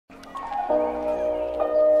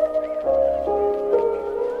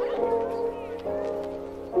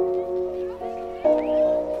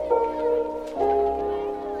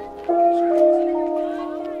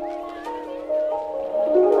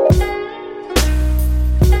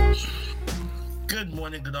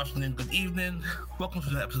morning, good afternoon, good evening. Welcome to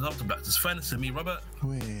the episode of The Blackest Finest and me, Robert.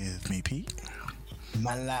 With me, Pete.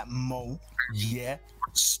 Man like Mo, yeah.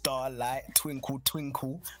 Starlight, twinkle,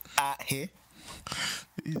 twinkle, out here.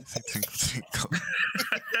 You say twinkle, twinkle.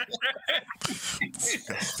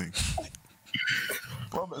 Disgusting.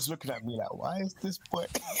 Robert's looking at me like, why is this boy?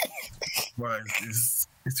 Right, it's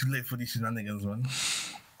too late for these shenanigans, man.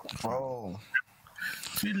 Bro.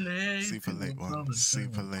 Too late. Super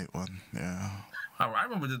late one. Yeah. I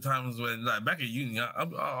remember the times when, like, back at uni,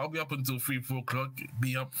 I'll be up until 3-4 o'clock,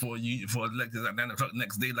 be up for lectures at 9 o'clock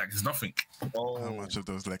next day, like it's nothing. Oh. How much of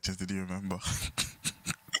those lectures did you remember?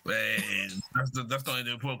 Man, that's not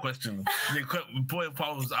the important question. The important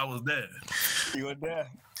part was I was there. You were there.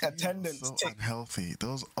 Attendance. So unhealthy.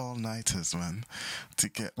 Those all-nighters, man, to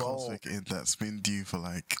get coursework in that's been due for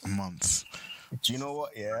like months. Do you know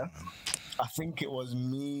what, yeah? I think it was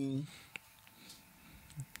me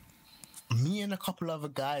and a couple other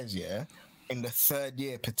guys, yeah, in the third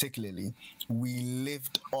year particularly, we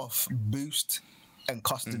lived off Boost and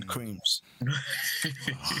custard creams.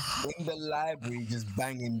 In the library, just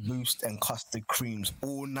banging Boost and custard creams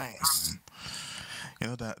all night. You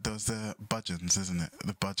know that there was the budgeons, isn't it?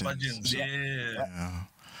 The budgeons. Budgeons, yeah.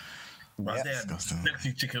 But they had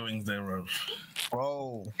sexy chicken wings there,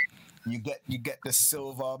 bro. You get the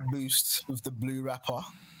silver Boost with the blue wrapper.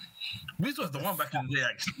 This was the one back in the day,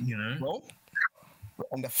 actually, you know. Bro,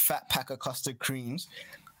 and the fat pack of custard creams,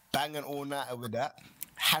 banging all nighter with that.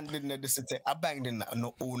 Handed in the dissertation. I banged in that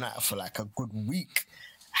not all nighter for like a good week.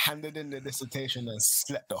 Handed in the dissertation and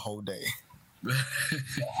slept the whole day. The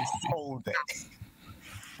whole day.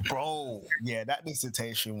 Bro, yeah, that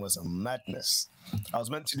dissertation was a madness. I was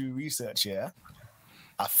meant to do research, yeah.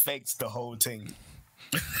 I faked the whole thing.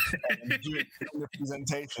 And during the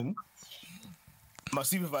presentation, my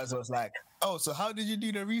supervisor was like, "Oh, so how did you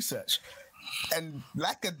do the research?" And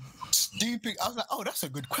like a stupid, I was like, "Oh, that's a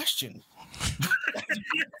good question."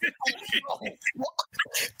 What?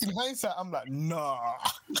 In hindsight, I'm like, "Nah."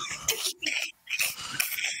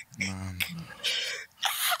 Man.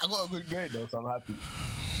 I got a good grade though, so I'm happy.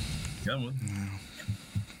 Yeah, man.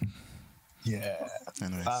 Yeah.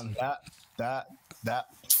 Anyways.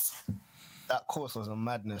 That course was a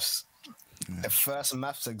madness. Yeah. The first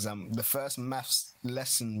maths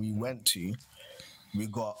lesson we went to, we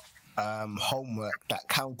got homework that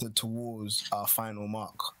counted towards our final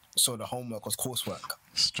mark. So the homework was coursework.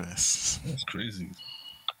 Stress. That's crazy.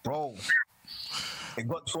 Bro, it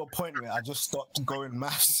got to a point where I just stopped going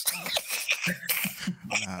maths.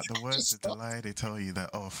 Nah, the worst is the lie they tell you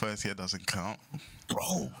that, first year doesn't count.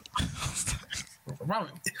 Bro. Bro,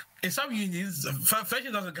 in some unis, first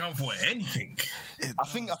year doesn't count for anything. I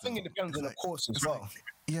think it depends on the course as well.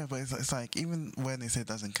 Yeah, but it's like, even when they say it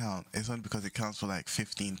doesn't count, it's only because it counts for like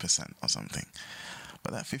 15% or something.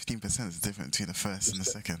 But that 15% is different between the first and the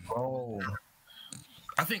second. Oh.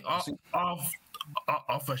 I think our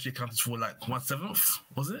first year counted for like 1/7,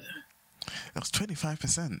 was it? It was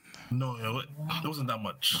 25%. No, it wasn't that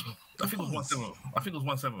much. I think it was 1/7.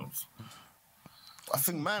 I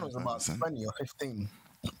think mine was about 20 or 15.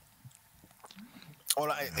 Or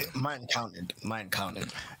like, mine counted.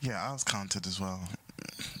 Yeah, ours counted as well.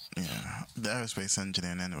 Yeah, the aerospace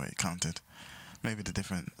engineering anyway counted. Maybe the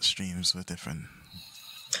different streams were different.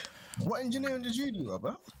 What engineering did you do,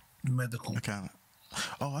 Robert? Medical.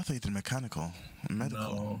 Oh, I thought you did mechanical.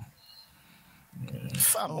 Medical. No.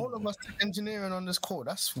 Fam, all of us did engineering on this call.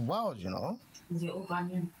 That's wild, you know. Is it all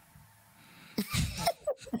Ghanaian?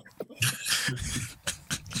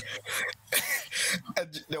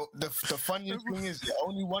 The funniest thing is,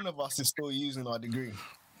 only one of us is still using our degree.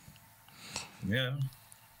 Yeah.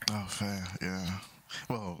 Oh, fair. Yeah.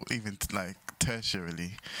 Well, even like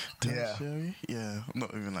tertiary. Yeah.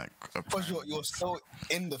 Not even like. Because you're still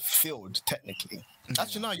in the field technically.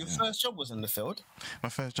 Actually, no. Your first job was in the field. My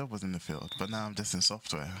first job was in the field, but now I'm just in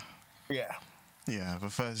software. Yeah. Yeah, the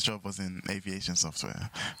first job was in aviation software.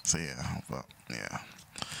 So yeah, but yeah.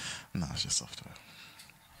 No, it's just software.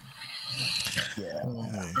 Yeah.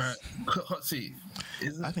 Hot seat.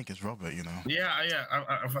 I think it's Robert, you know. Yeah.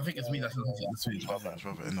 I think it's me that's on this week. It's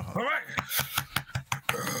Robert in the hot. All right.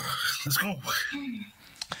 Let's go.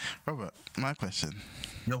 Robert, my question.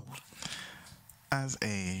 Yo. As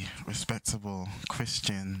a respectable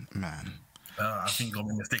Christian man. I think I'm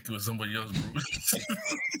mistaken with somebody else, bro.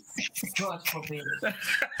 God forbid.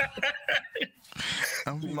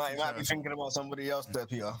 You might be thinking about somebody else there,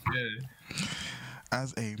 Peter. Yeah.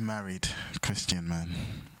 As a married Christian man,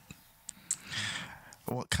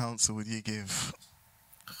 what counsel would you give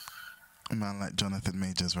a man like Jonathan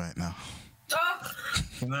Majors right now?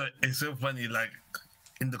 You know, it's so funny, like,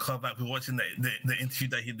 in the car back, we were watching the interview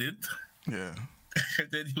that he did. Yeah. And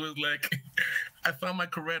then he was like, I found my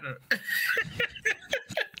Coretta.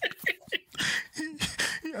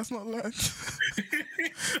 He has not learned.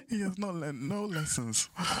 He has not learned no lessons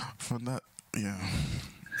from that. Yeah.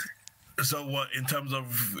 So what, in terms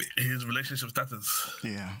of his relationship status?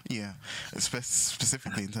 Yeah.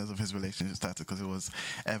 Specifically in terms of his relationship status, because it was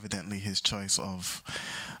evidently his choice of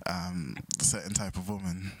a certain type of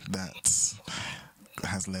woman that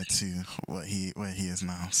has led to where he is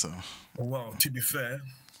now. So, Well, to be fair,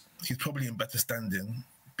 he's probably in better standing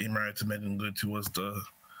being married to Megan Good, who was the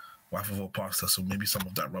wife of a pastor. So maybe some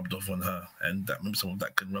of that rubbed off on her, and that maybe some of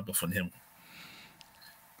that can rub off on him.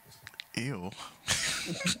 ew.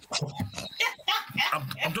 I'm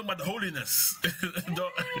talking about the holiness,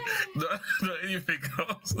 not anything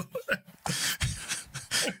else.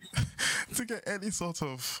 To get any sort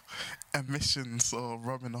of emissions or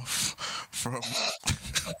rubbing off from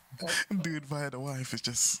dude via the wife is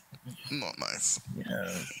just not nice.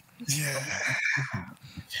 Yeah.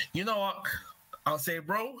 You know what? I'll say,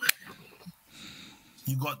 bro,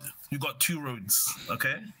 you got two roads,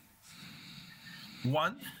 okay?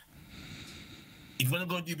 One, if you want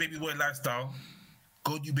to go do baby boy lifestyle,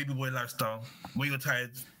 go do baby boy lifestyle. When you're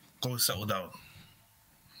tired, go settle down.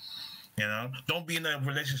 You know, don't be in a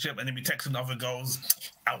relationship and then be texting other girls,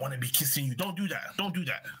 I want to be kissing you. Don't do that. Don't do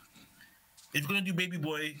that. If you're going to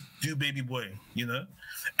do baby boy, you know?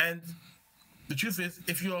 And the truth is,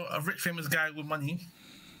 if you're a rich, famous guy with money,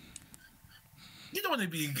 you don't want to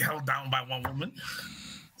be held down by one woman.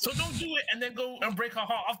 So don't do it and then go and break her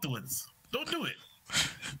heart afterwards. Don't do it.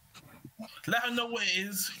 Let her know what it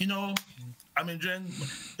is. You know, I'm enjoying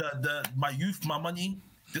my youth, my money.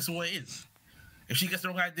 This is what it is. If she gets the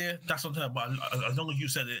wrong idea, that's on her. But as long as you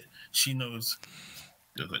said it, she knows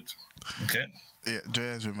you're good. Okay? Yeah,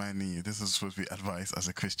 Drea's reminding you, this is supposed to be advice as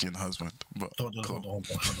a Christian husband. But Hold on.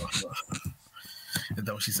 Is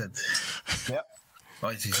that what she said? Yep.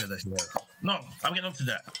 Oh, she said that. No, I'm getting up to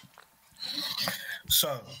that.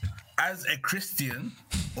 So, as a Christian,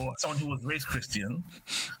 or someone who was raised Christian,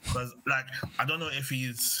 because, like, I don't know if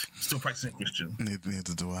he's still practicing Christian.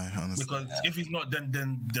 neither do I, honestly. Because if he's not, then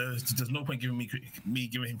there's no point giving me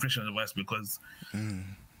giving him Christian advice, because,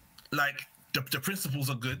 like, the principles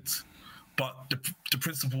are good, but the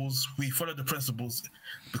principles, we follow the principles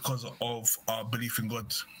because of our belief in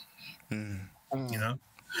God. You know?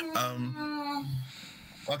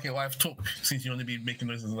 Okay, wife, talk, since you only be making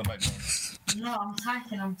noises in the background. No, I'm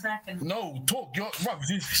typing. No, talk.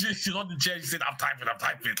 She's on the chair. She said, I'm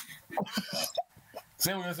typing.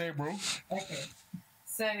 Say what you say, bro. Okay.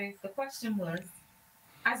 So the question was,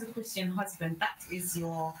 as a Christian husband, that is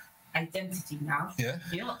your identity now. Yeah.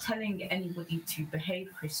 You're not telling anybody to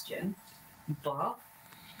behave Christian, but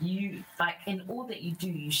you, like, in all that you do,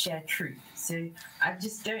 you share truth. So I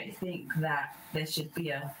just don't think that there should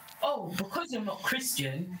be because you're not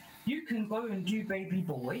Christian, you can go and do baby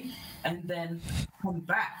boy and then come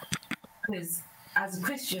back. Because as a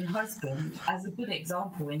Christian husband, as a good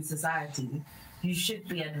example in society, you should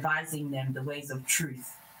be advising them the ways of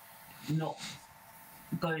truth, not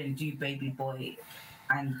go and do baby boy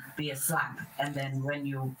and be a slag. And then when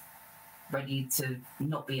you're ready to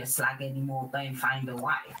not be a slag anymore, go and find a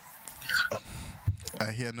wife.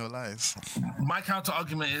 I hear no lies. My counter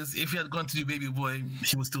argument is, if he had gone to do baby boy,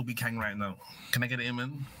 he would still be Kang right now. Can I get it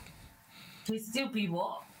in? He'll still be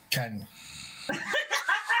what? Kang.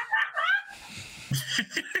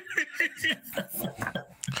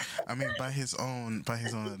 I mean, by his own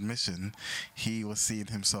admission, he was seeing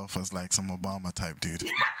himself as like some Obama type dude.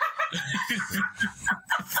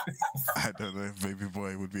 I don't know if baby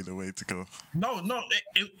boy would be the way to go. No,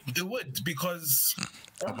 it would, because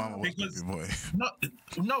Obama was baby boy.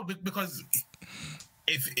 No, because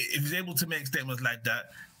if he's able to make statements like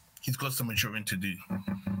that, he's got some maturing to do.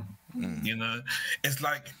 You know, it's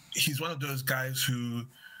like he's one of those guys who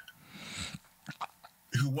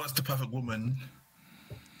wants the perfect woman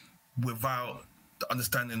without the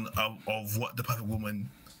understanding of what the perfect woman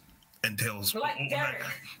entails, Like Derek.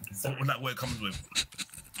 or like what it comes with.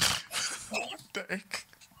 Derek.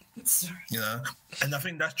 Sorry. You know, and I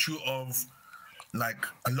think that's true of like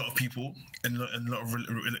a lot of people in a lot of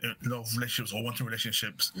relationships or wanting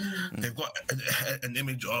relationships. They've got an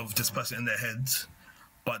image of this person in their heads,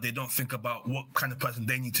 but they don't think about what kind of person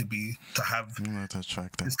they need to be to have To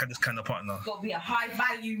attract them. this kind of partner. Got to be a high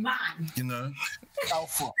value man. You know,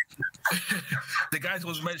 Alpha. the guys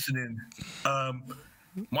was mentioning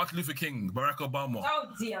Martin Luther King, Barack Obama. Oh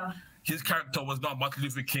dear. his character was not Martin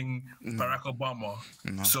Luther King, Barack Obama.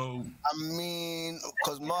 No. So I mean,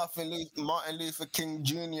 because Martin Luther King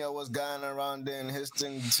Jr. was going around doing his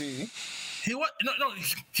thing too. he was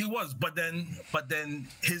he was, but then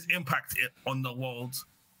his impact on the world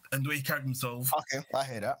and the way he carried himself, Okay, I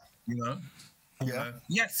hear that. you know. Yeah.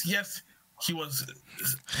 Yes, he was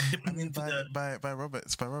I dipping mean, into the. by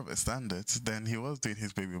Robert's standards, then he was doing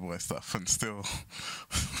his baby boy stuff, and still.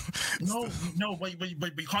 No, but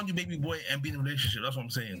you can't do baby boy and be in a relationship. That's what I'm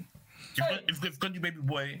saying. If you're gonna do baby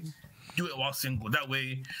boy, do it while single. That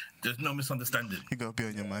way, there's no misunderstanding. You gotta be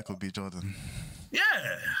on your Michael B. Jordan. Yeah.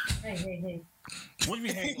 Hey. What do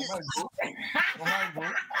you mean?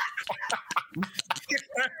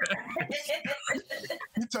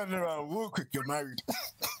 You turn around real quick. You're married.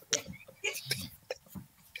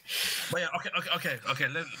 But yeah, okay.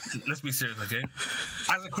 Let's be serious, okay?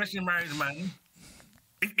 As a Christian married man,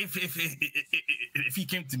 if he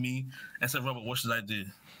came to me and said, Robert, what should I do?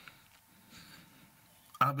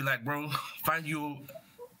 I'll be like, bro, find you.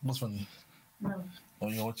 What's funny? No. Oh,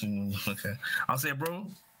 you're watching. Okay. I'll say, bro.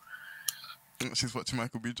 She's watching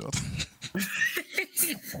Michael B. Jordan.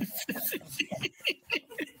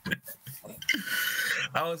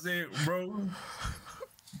 I would say, bro,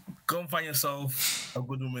 go and find yourself a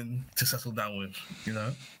good woman to settle down with, you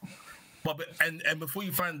know? But and before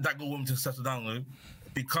you find that good woman to settle down with,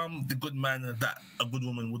 become the good man that a good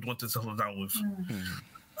woman would want to settle down with.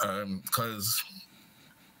 Because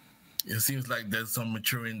it seems like there's some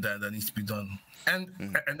maturing that needs to be done. And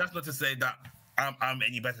that's not to say that I'm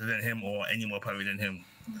any better than him or any more powerful than him.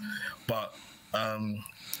 But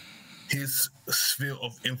his sphere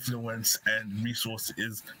of influence and resource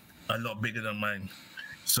is a lot bigger than mine.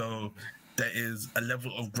 So there is a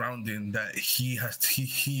level of grounding that he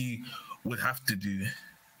would have to do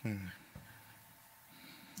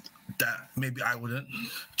that maybe I wouldn't,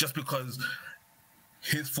 just because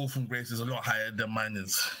his fall from grace is a lot higher than mine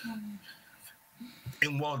is.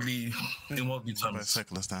 In worldly By terms.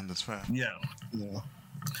 secular standards, fair. Yeah.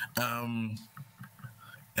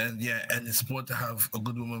 And it's important to have a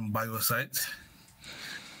good woman by your side.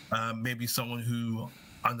 Maybe someone who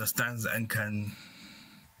understands and can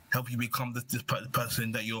help you become this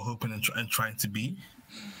person that you're hoping and trying to be.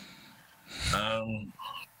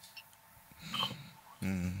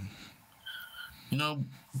 You know,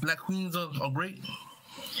 black queens are great.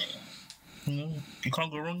 You know, you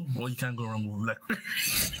can't go wrong, or you can go wrong with black.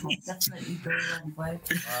 Definitely go wrong, boy.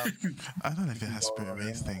 I don't know if it has spirit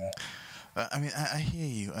race thing. I mean, I hear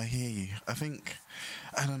you. I think,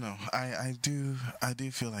 I don't know. I do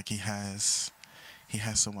feel like he has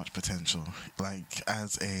so much potential. Like,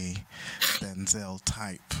 as a Denzel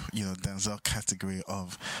type, you know, Denzel category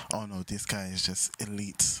of, oh no, this guy is just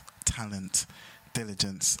elite talent,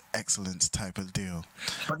 diligence, excellence type of deal.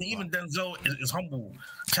 But even Denzel is humble.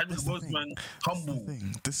 Chadwick Boseman, humble.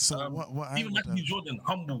 This is what I even would Michael B. Jordan,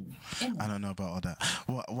 humble. I don't know about all that.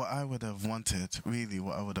 What I would have wanted, really,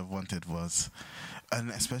 was, and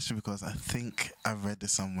especially because I think I've read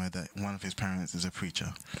this somewhere that one of his parents is a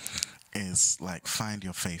preacher, is like, find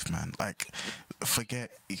your faith, man. Like,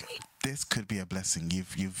 forget, this could be a blessing.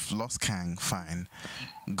 You've lost Kang, fine.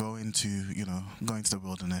 Go into the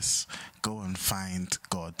wilderness, go and find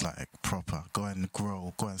God, like, proper. Go and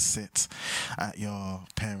grow, go and sit at your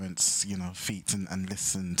parents', feet and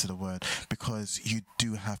listen to the word, because you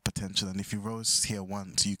do have potential, and if you rose here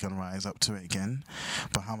once, you can rise up to it again.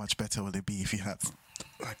 But how much better would it be if you had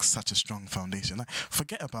like such a strong foundation? Like,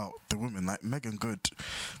 forget about the women, like Megan Good.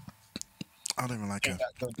 I don't even like her,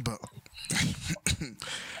 but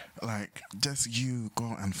like, just you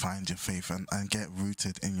go and find your faith and get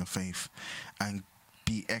rooted in your faith and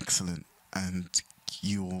be excellent, and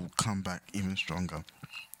you will come back even stronger.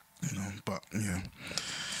 But yeah,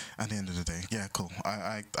 at the end of the day, yeah, cool.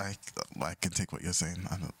 I can take what you're saying.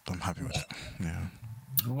 I'm happy with it. Yeah.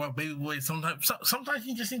 Well, baby boy, sometimes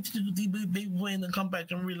you just need to do the baby boy and then come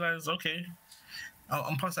back and realize, okay,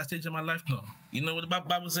 I'm past that stage in my life now. You know what the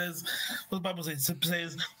Bible says? What the Bible says? It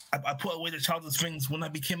says, I put away the childish things when I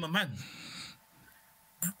became a man.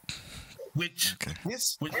 Which, Okay.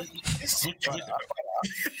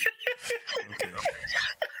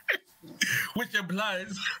 which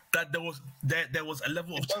implies that there was a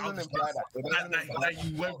level of childishness that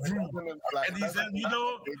you went through. And he said,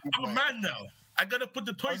 I'm a man now. I gotta put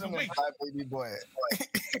the toys away. Baby boy.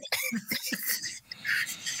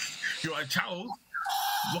 You're a child.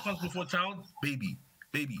 What comes before child? Baby,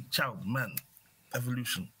 child, man,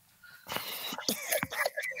 evolution.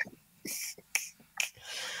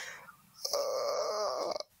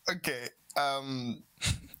 Okay.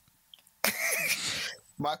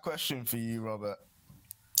 My question for you, Robert,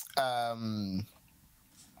 how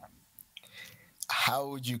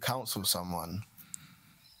would you counsel someone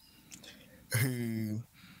who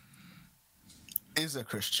is a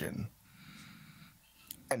Christian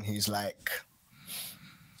and he's like,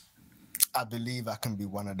 I believe I can be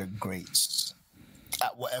one of the greats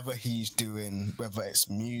at whatever he's doing, whether it's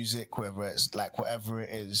music, whether it's like whatever it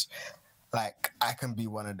is, like I can be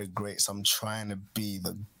one of the greats. I'm trying to be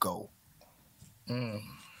the GOAT.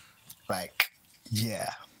 Like, yeah,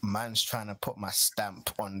 man's trying to put my stamp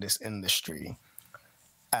on this industry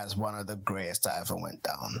as one of the greatest that ever went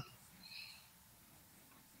down.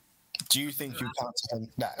 Do you think you counsel him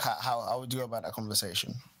that? How would you go about that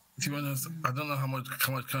conversation? To be honest, I don't know how much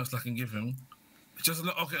counsel I can give him. Just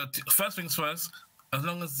okay. First things first. As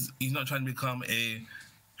long as he's not trying to become a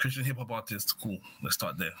Christian hip hop artist, cool. Let's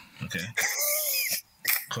start there, okay?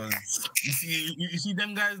 Because you see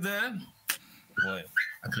them guys there. Boy,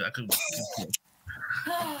 I could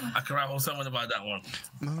write someone about that one.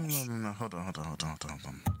 No. Hold on.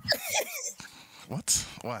 What?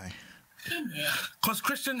 Why? Because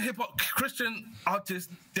Christian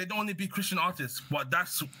artists, they don't only be Christian artists, but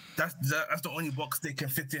that's the only box they can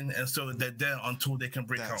fit in, and so they're there until they can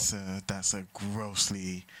break out. That's a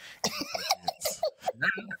grossly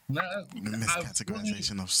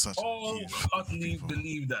miscategorization of such. All utterly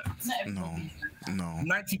believe that. No.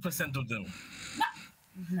 90% of them.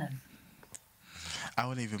 No. I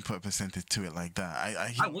wouldn't even put a percentage to it like that. I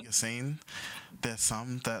hear what you're saying. There's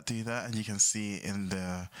some that do that, and you can see in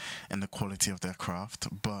the quality of their craft.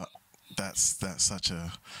 But that's such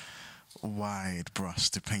a wide brush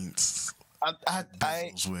to paint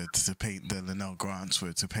Bezos with, to paint the Linnell Grants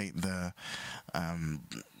with, to paint the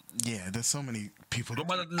there's so many people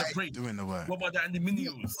doing the work. What about the Andy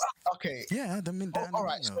Okay. Yeah, all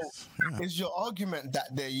right. So, is your argument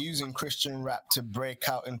that they're using Christian rap to break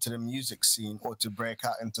out into the music scene or to break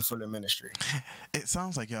out into full ministry? It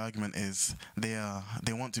sounds like your argument is they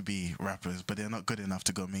want to be rappers, but they're not good enough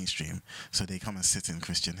to go mainstream, so they come and sit in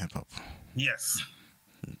Christian hip hop. Yes.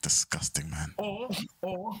 Disgusting, man. Or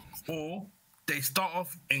they start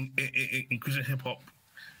off in Christian hip hop,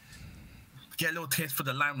 get a little taste for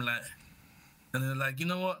the limelight, and they're like, you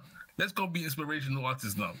know what? Let's go be inspirational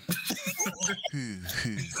artists now. Who?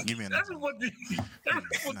 Give me an example.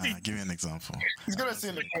 Everybody. Give me an example. He's gonna say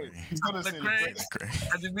Lecrae. He's gonna say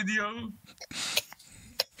Lecrae. And the video.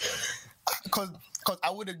 Because I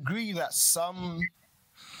would agree that some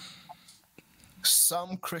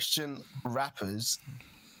Christian rappers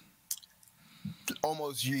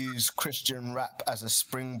almost use Christian rap as a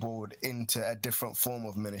springboard into a different form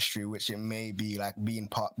of ministry, which it may be like being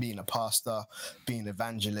a pastor, being an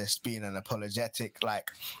evangelist, being an apologetic.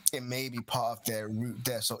 Like it may be part of their route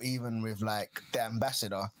there. So even with like the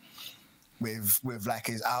Ambassador, with like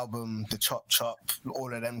his album, the Chop Chop,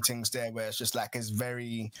 all of them things there, where it's just like there's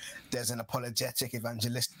an apologetic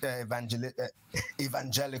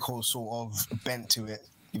evangelical sort of bent to it.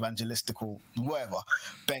 Evangelistical, whatever,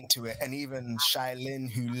 bent to it. And even Shai Lin,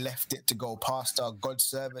 who left it to go pastor, God's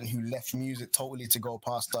Servant, who left music totally to go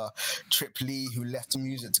pastor, Trip Lee, who left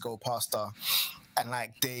music to go pastor. And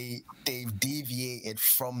like they've deviated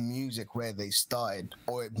from music where they started,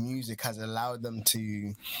 or music has allowed them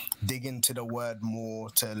to dig into the word more,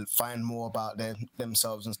 to find more about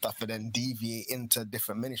themselves and stuff, and then deviate into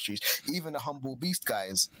different ministries. Even the Humble Beast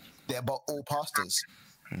guys, they're about all pastors.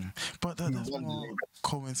 But that's more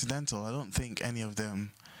coincidental. I don't think any of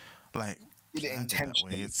them like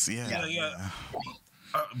intentionally. It's because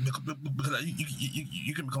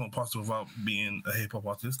you can become a pastor without being a hip hop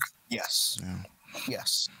artist. Yes. Yeah.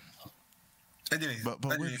 Yes. Anyway, but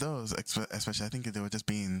with those, especially, I think they were just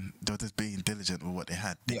being diligent with what they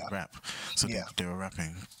had. They rap, so they were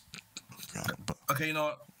rapping. Okay, you know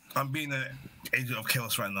what? I'm being an agent of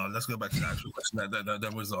chaos right now. Let's go back to the actual question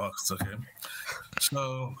that was asked. Okay,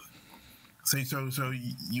 so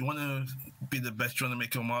you want to be the best? You want to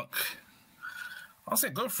make your mark? I'll say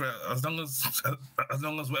go for it. As long as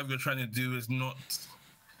whatever you're trying to do is not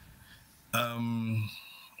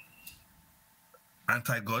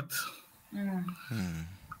anti-God,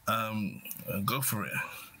 go for it.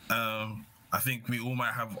 I think we all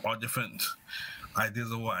might have our different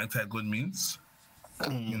ideas of what anti-God means.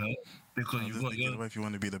 You know, because if you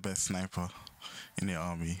want to be the best sniper in your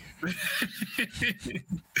army.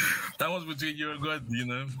 That was between you and God, you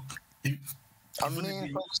know. I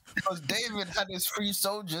mean, because David had his 3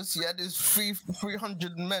 soldiers, he had his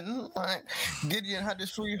 300 men. Right? Gideon had his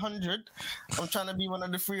 300. I'm trying to be one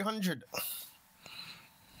of the 300.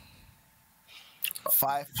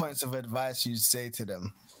 5 points of advice you'd say to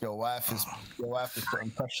them. Your wife is putting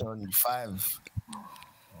pressure on you. 5.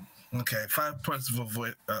 Okay, 5 points of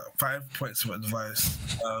 5 points of advice.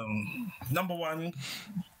 Number one,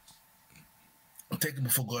 take it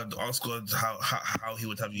before God. Ask God how He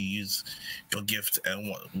would have you use your gift and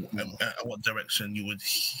what direction He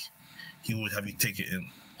would have you take it in.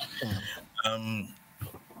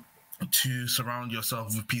 To surround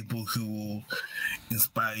yourself with people who will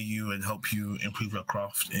inspire you and help you improve your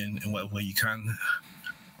craft in whatever way you can.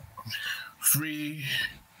 3,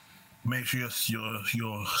 make sure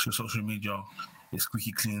your social media is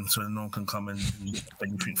squeaky clean so that no one can come and do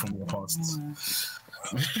anything from your past.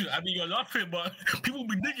 I mean, you're laughing, but people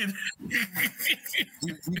be digging.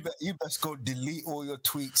 You best go delete all your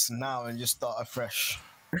tweets now and just start afresh.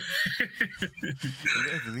 You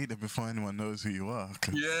better delete them before anyone knows who you are.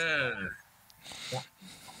 Yeah.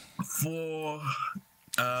 4,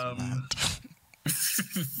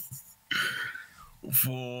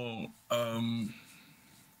 for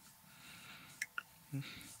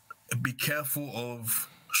be careful of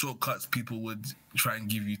shortcuts people would try and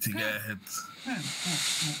give you to get ahead.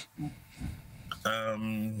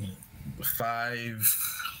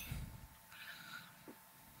 5,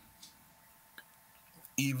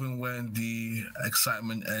 even when the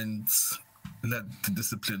excitement ends, let the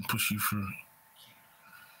discipline push you through.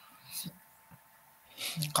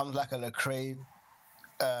 Comes like a Lecrae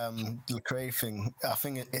thing. I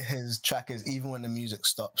think his track is Even When the Music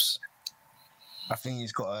Stops. I think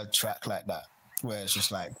he's got a track like that where it's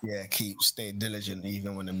just like, stay diligent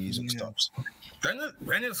even when the music stops. And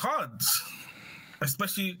it's hard,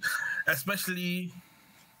 especially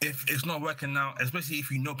if it's not working out, especially if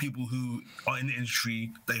you know people who are in the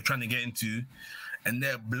industry that you're trying to get into and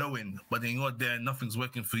they're blowing, but then you're there and nothing's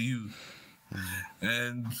working for you.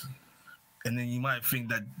 And then you might think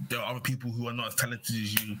that there are other people who are not as talented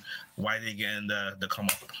as you, why they getting the come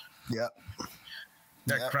up. Yep.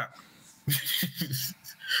 Crap.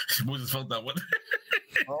 Moses felt that one.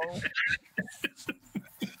 Oh.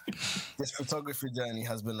 This photography journey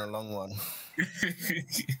has been a long one.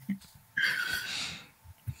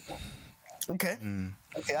 Okay.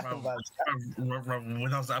 Okay, I can vibe.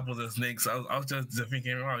 When I was apples and snakes, I was just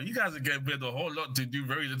thinking, wow, you guys are getting paid a whole lot to do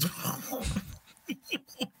very little.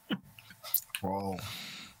 Whoa.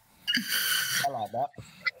 I like that.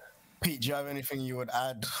 Pete, do you have anything you would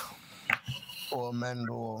add or amend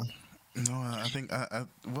or... No, I think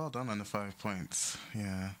well done on the 5 points.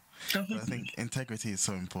 Yeah, but I think integrity is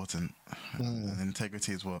so important, and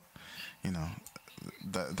integrity is what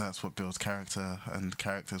that's what builds character, and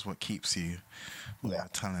character is what keeps you where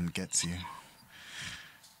talent gets you.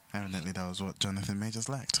 Evidently, that was what Jonathan Majors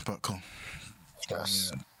lacked, but cool.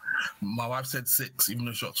 Yes. My wife said 6, even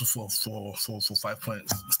though she got to 4 for 5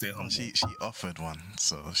 points. Stay humble. She offered one,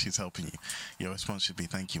 so she's helping you. Your response should be,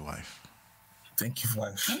 "Thank you, wife." Thank you,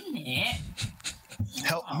 wife.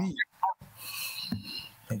 Help me.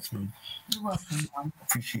 Thank you. You're welcome, Mom.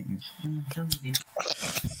 Appreciate you.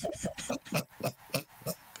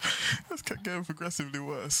 This kept getting progressively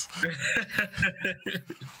worse.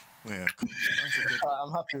 Yeah, cool.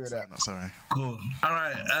 I'm happy with that. No, sorry. Cool. All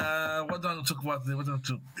right. What do I want to talk about today? What do I want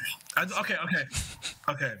to...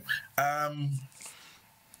 Okay.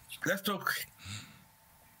 Let's talk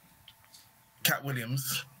Katt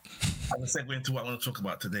Williams. I'm going to segue into what I want to talk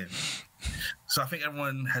about today. So I think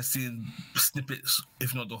everyone has seen snippets,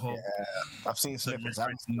 if not the whole. Yeah, I've seen snippets. I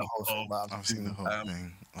haven't seen the whole thing, but I've seen the whole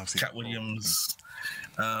thing. I've seen Katt Williams,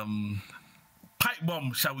 pipe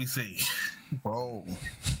bomb, shall we say? Bro.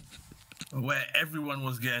 Where everyone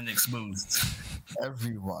was getting exposed.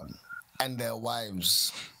 Everyone. And their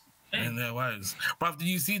wives. But did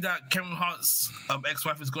you see that Kevin Hart's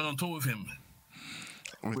ex-wife has gone on tour with him?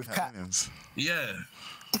 With Katt. Williams. Yeah.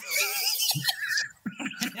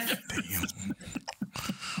 Damn.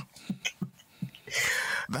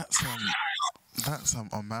 That's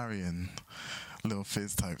Omarion Lil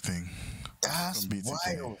Fizz type thing. That's from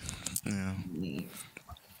BTK. wild. Yeah.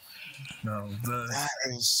 No, That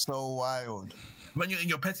is so wild. when you're in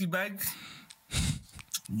your petty bag,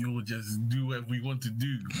 you will just do whatever you want to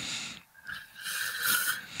do.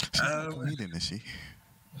 She's not a comedian, is she?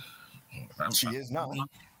 She is now.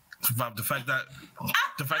 The fact that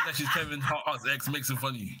she's Kevin Hart's ex makes it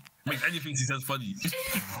funny. Makes anything she says funny.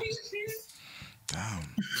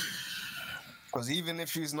 Damn. Because even if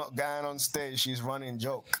she's not going on stage, she's running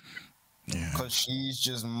joke. Yeah. Because she's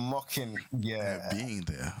just mocking. Yeah.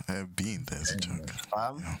 Her being there is a joke.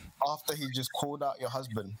 After he just called out your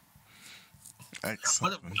husband.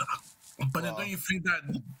 Ex-husband. But then don't you think that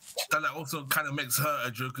also kind of makes her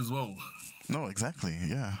a joke as well? No, exactly.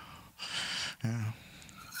 Yeah.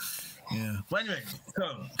 But anyway,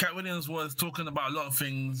 so Katt Williams was talking about a lot of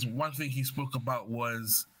things. One thing he spoke about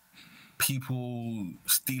was people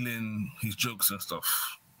stealing his jokes and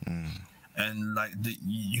stuff. And like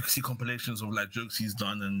you see compilations of like jokes he's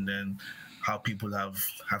done, and then how people have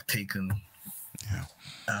taken.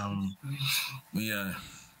 Yeah,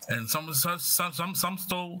 and some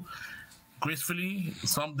stole gracefully.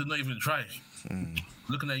 Some did not even try.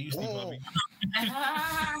 Looking at you, Steve Harvey.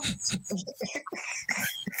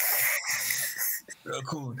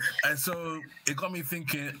 Cool. And so it got me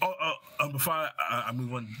thinking. Before I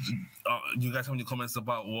move on, do you guys have any comments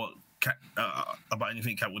about what about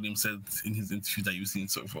anything Katt Williams said in his interview that you've seen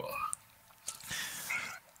so far?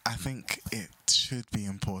 I think it should be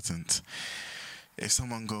important if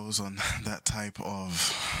someone goes on that type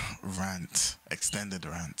of rant, extended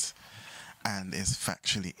rant, and is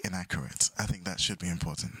factually inaccurate. I think that should be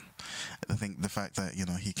important. I think the fact that,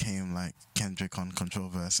 he came like Kendrick on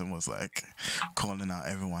Controverse and was like calling out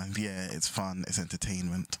everyone. Yeah, it's fun, it's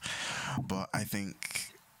entertainment. But I think...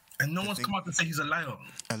 And no one's come out to say he's a liar.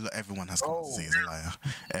 Everyone has come out to say he's a liar.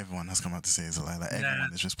 Everyone has come out to say he's a liar. Like,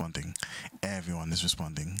 everyone is responding. Everyone is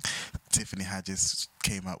responding. Tiffany Haddish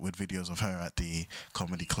came out with videos of her at the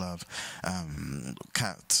comedy club.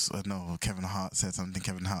 Kevin Hart said something.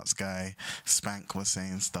 Kevin Hart's guy. Spank was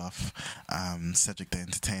saying stuff. Cedric the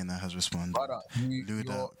Entertainer has responded.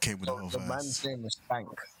 Luda came with a whole verse. The man's name is Spank.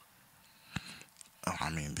 Oh,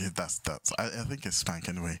 I mean, that's. I think it's Spank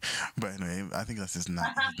anyway. But anyway, I think that's his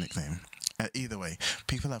nickname. Either way,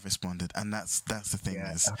 people have responded, and that's the thing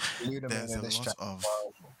is there's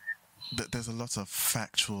a lot of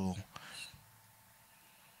factual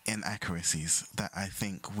inaccuracies that I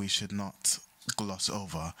think we should not gloss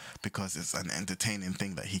over because it's an entertaining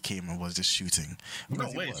thing that he came and was just shooting. No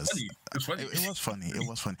way, it's funny. It was funny. It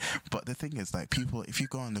was funny. But the thing is, like, people, if you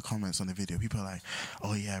go on the comments on the video, people are like,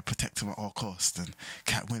 "Oh yeah, protect him at all costs," and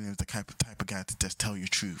Katt Williams the type of guy to just tell you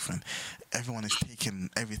truth, and everyone is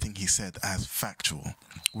taking everything he said as factual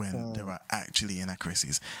when there are actually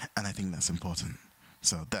inaccuracies, and I think that's important.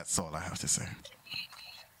 So that's all I have to say.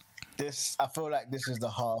 I feel like this is the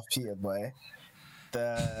half Peter boy.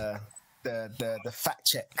 The fact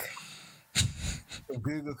check. If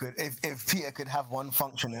Google could, if Peter could have one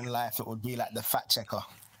function in life, it would be like the fact checker.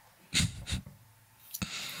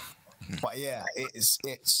 But yeah, it's.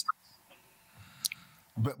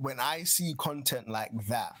 But when I see content like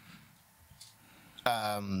that,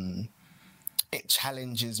 it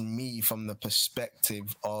challenges me from the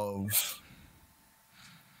perspective of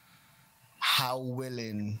how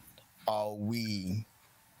willing are we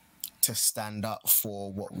to stand up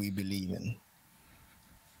for what we believe in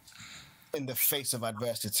the face of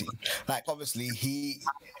adversity. Like, obviously,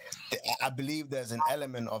 I believe there's an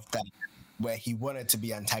element of that where he wanted to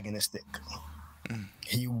be antagonistic.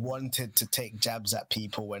 He wanted to take jabs at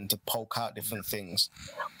people and to poke out different things.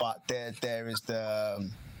 But there is I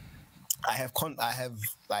have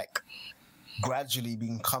like gradually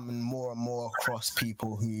been coming more and more across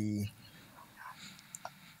people who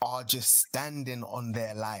are just standing on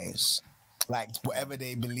their lives, like whatever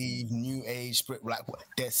they believe, new age, like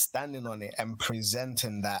they're standing on it and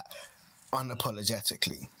presenting that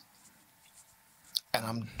unapologetically.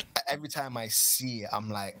 And every time I see it, I'm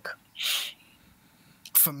like,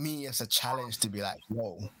 for me, it's a challenge to be like,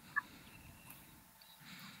 whoa,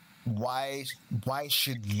 why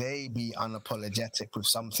should they be unapologetic with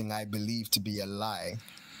something I believe to be a lie,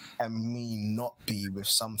 and me not be with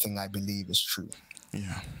something I believe is true?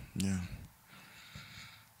 Yeah.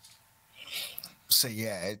 So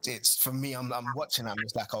yeah, it's for me. I'm watching. I'm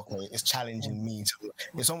just like, okay, it's challenging me.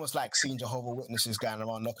 It's almost like seeing Jehovah's Witnesses going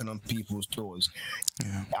around knocking on people's doors.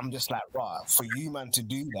 Yeah. I'm just like, right, for you man to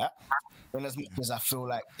do that, and as much as I feel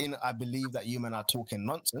like, I believe that you men are talking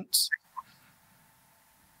nonsense,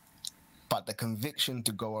 but the conviction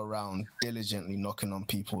to go around diligently knocking on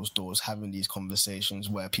people's doors, having these conversations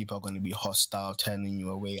where people are going to be hostile, turning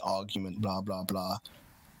you away, argument, blah, blah, blah,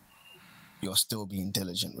 you're still being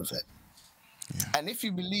diligent with it. Yeah. And if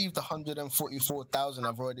you believe the 144,000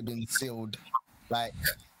 have already been sealed, like,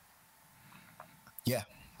 yeah,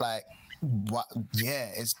 like, what?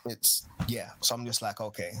 Yeah, it's yeah. So I'm just like,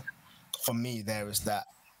 okay, for me, there is that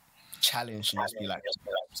challenge to just be like,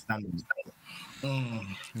 standing.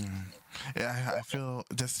 Yeah, I feel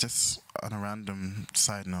just on a random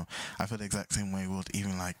side note, I feel the exact same way with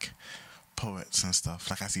even like poets and stuff.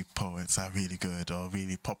 Like, I see poets that are really good or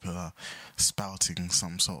really popular spouting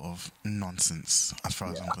some sort of nonsense as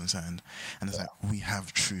far as I'm concerned, and it's like, we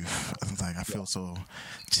have truth, and it's like I feel so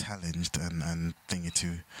challenged and thinking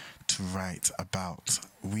to write about.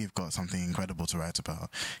 We've got something incredible to write about.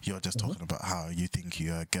 You're just talking about how you think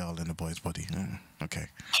you're a girl in a boy's body. Okay.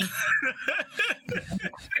 The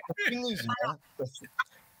thing is,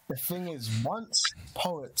 the thing is, once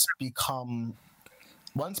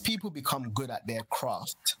people become good at their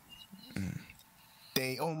craft,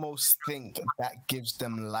 they almost think that gives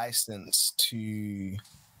them license to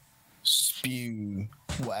spew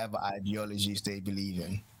whatever ideologies they believe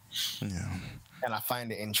in. Yeah. And I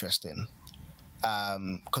find it interesting.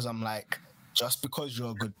 Because I'm like, just because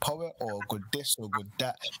you're a good poet or a good this or good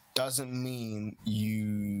that doesn't mean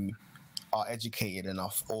you are educated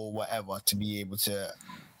enough or whatever to be able to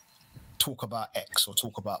talk about X or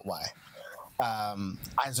talk about Y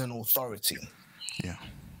as an authority. Yeah.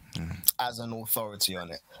 As an authority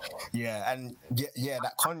on it. Yeah, and yeah,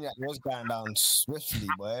 that cognac was going down swiftly,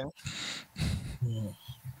 boy.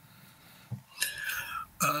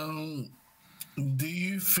 Do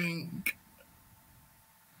you think?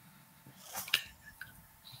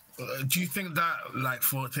 Do you think that, like,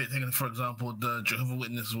 taking for example, the Jehovah's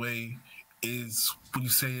Witness way is, would you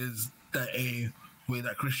say, is that a way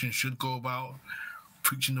that Christians should go about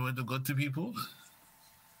preaching the word of God to people?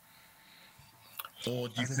 Or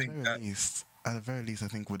do you think that? At the very least, I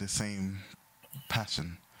think with the same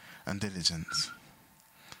passion and diligence,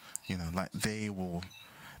 like they're going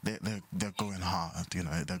hard,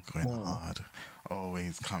 they're going hard,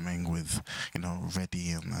 always coming with,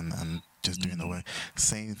 ready and just doing the way.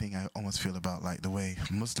 Same thing I almost feel about like the way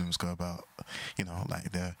Muslims go about,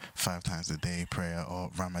 like their 5 times a day prayer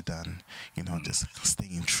or Ramadan, just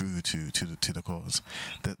staying true to the cause.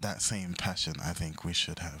 That same passion I think we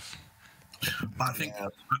should have. I think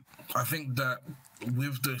that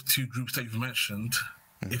with the two groups that you've mentioned,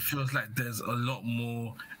 it feels like there's a lot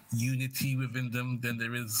more unity within them than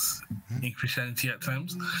there is in Christianity at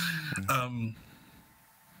times. On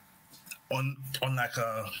like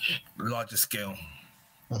a larger scale,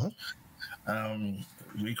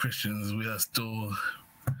 we Christians, we are still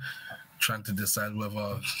trying to decide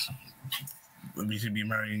whether we should be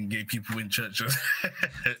marrying gay people in churches.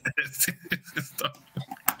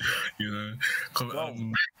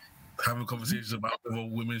 Having conversations about whether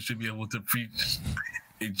women should be able to preach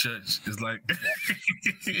in church is like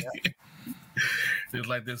it's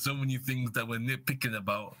like there's so many things that we're nitpicking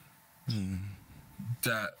about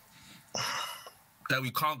that we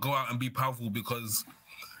can't go out and be powerful, because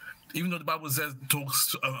even though the Bible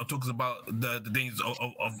talks about the dangers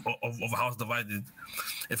of a house divided,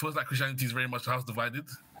 it feels like Christianity is very much a house divided.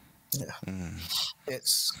 Yeah.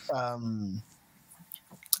 It's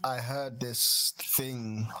I heard this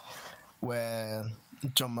thing where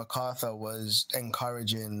John MacArthur was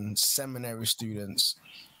encouraging seminary students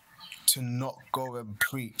to not go and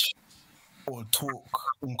preach or talk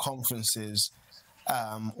in conferences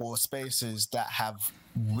or spaces that have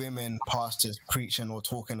women pastors preaching or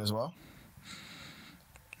talking as well.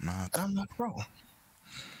 Mad. And I'm like, bro,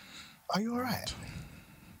 are you all right?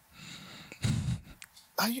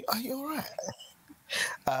 Are you all right?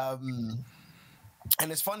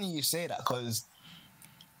 And it's funny you say that, because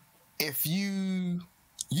if you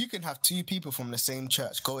can have 2 people from the same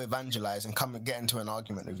church go evangelize and come and get into an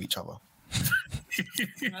argument with each other.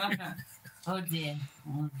 Oh dear.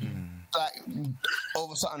 Like,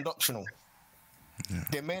 over something doctrinal. Yeah.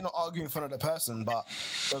 They may not argue in front of the person, but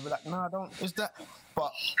they'll be like, no, I don't. Is that?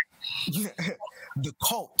 But the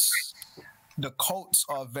cults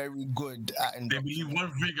are very good at They believe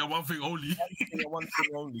one thing and one thing only. One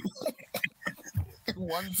thing only.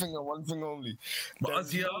 One thing and one thing only. But us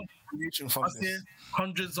here,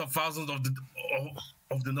 hundreds of thousands of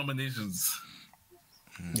denominations.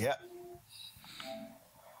 Yeah.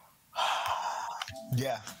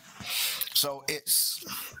 Yeah. So it's,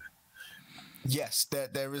 yes,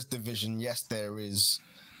 there is division. Yes, there is.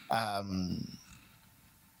 What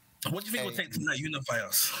do you think it will take to unify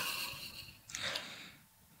us?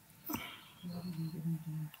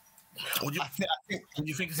 Or do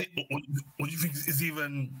you think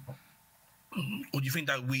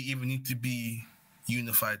that we even need to be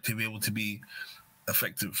unified to be able to be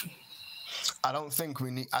effective? I don't think we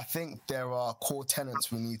need. I think there are core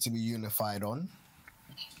tenets we need to be unified on.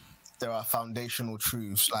 There are foundational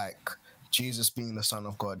truths like Jesus being the Son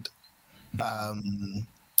of God,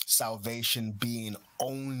 salvation being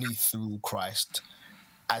only through Christ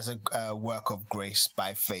as a work of grace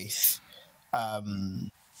by faith.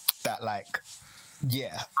 That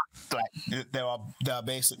there are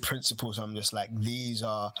basic principles. I'm just like, these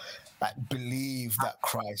are like, believe that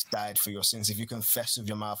Christ died for your sins. If you confess with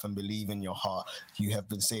your mouth and believe in your heart, you have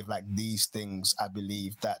been saved. Like, these things, I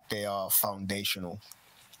believe that they are foundational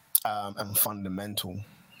and fundamental.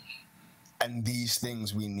 And these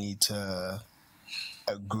things we need to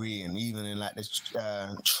agree in, even in like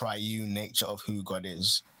the triune nature of who God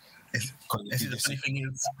is. It's, Because and see, the funny thing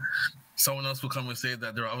is, someone else will come and say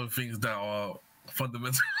that there are other things that are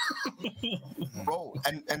fundamental. bro,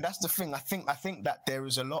 and that's the thing. I think that there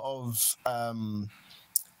is a lot of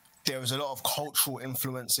cultural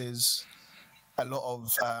influences, a lot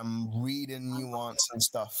of reading nuance and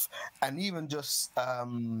stuff, and even just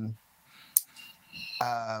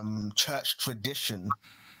church tradition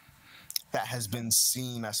that has been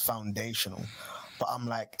seen as foundational. But I'm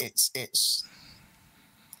like, it's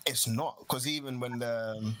not, because even when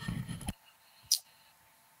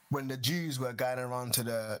the Jews were guiding around to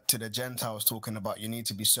the Gentiles talking about you need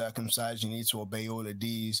to be circumcised, you need to obey all of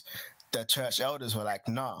these, the church elders were like,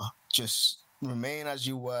 nah, just remain as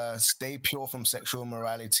you were, stay pure from sexual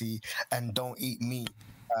immorality, and don't eat meat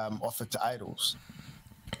offered to idols.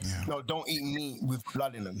 Yeah. No, don't eat meat with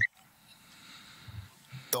blood in them.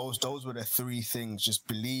 Those were the three things. Just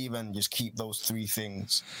believe and just keep those three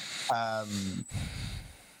things. And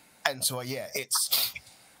so yeah,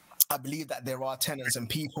 I believe that there are tenets, and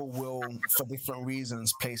people will, for different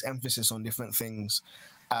reasons, place emphasis on different things.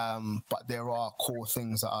 But there are core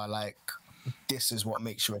things that are like, this is what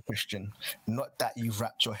makes you a Christian. Not that you've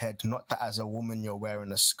wrapped your head, not that as a woman you're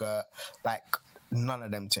wearing a skirt, like none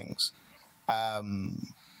of them things.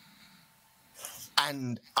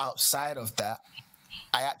 And outside of that,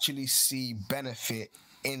 I actually see benefit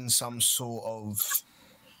in some sort of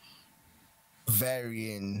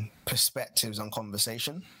varying perspectives on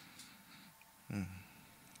conversation.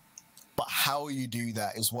 But how you do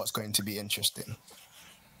that is what's going to be interesting.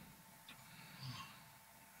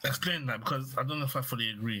 Explain that, because I don't know if I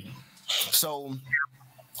fully agree. So,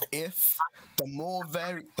 if the more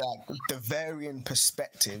the varying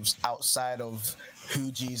perspectives outside of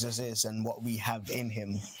who Jesus is and what we have in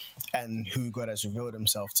him and who God has revealed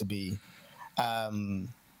himself to be, the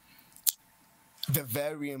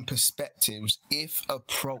varying perspectives, if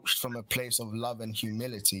approached from a place of love and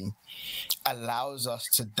humility, allows us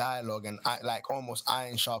to dialogue and like almost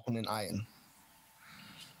iron sharpening iron.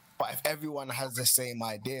 But if everyone has the same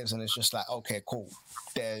ideas and it's just like, okay, cool,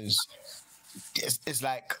 it's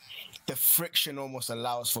like the friction almost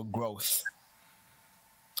allows for growth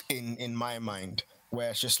in my mind,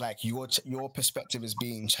 where it's just like your perspective is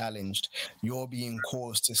being challenged, you're being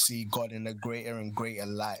caused to see God in a greater and greater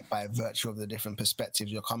light by virtue of the different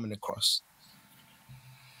perspectives you're coming across.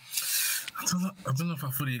 I don't know if I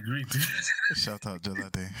fully agree, dude. Shout out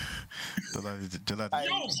Jalade. Jalade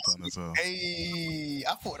on as well. Hey,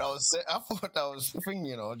 I thought that was thing,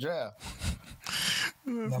 yeah.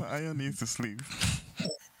 Iron needs to sleep.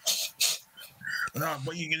 No,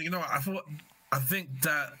 but you know, I think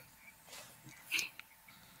that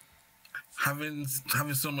having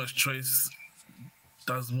so much choice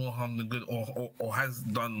does more harm than good, or has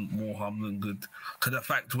done more harm than good, to the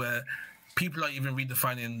fact where people are even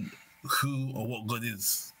redefining who or what God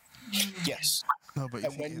is. Yes. No, but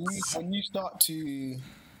And when you start to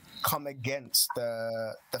come against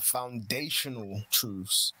the foundational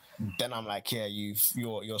truths, then I'm like, yeah,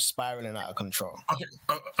 you're spiraling out of control.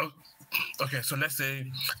 Okay. So let's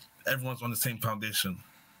say everyone's on the same foundation.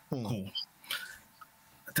 Cool.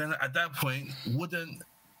 Then at that point, wouldn't,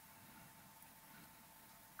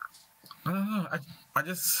 I don't know.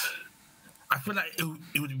 I feel like it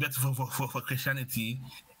would be better for Christianity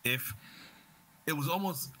if it was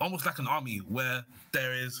almost like an army, where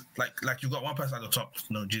there is like you've got one person at the top,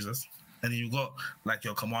 Jesus, and then you've got like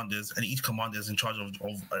your commanders, and each commander is in charge of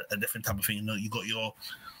a different type of thing. You got your,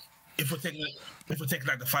 if we're taking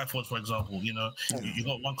like the fivefold, for example, you got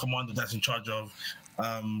one commander that's in charge of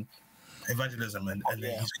evangelism, and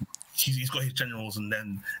then he's got his generals, and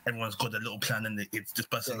then everyone's got a little plan, and it's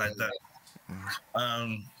dispersed like that.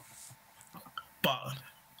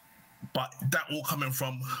 But that all coming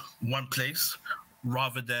from one place,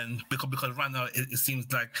 rather than because right now it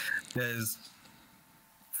seems like there's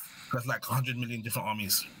like 100 million different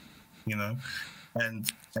armies, and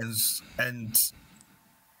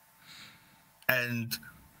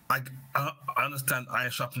I understand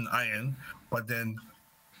iron sharpening iron, but then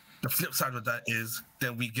the flip side of that is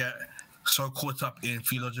then we get so caught up in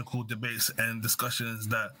theological debates and discussions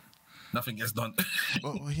that nothing gets done.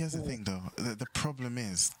 Well, here's the thing, though. The problem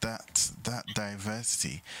is that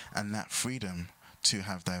diversity and that freedom to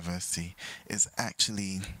have diversity is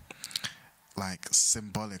actually like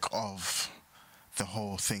symbolic of the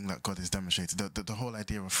whole thing that God has demonstrated. The whole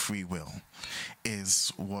idea of free will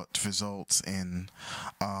is what results in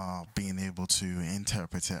being able to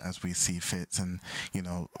interpret it as we see fit, and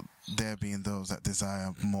there being those that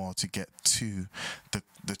desire more to get to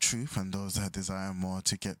the truth, and those that desire more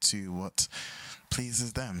to get to what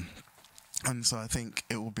pleases them. And so I think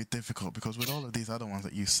it will be difficult because with all of these other ones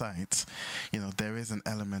that you cite, there is an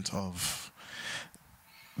element of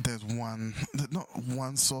not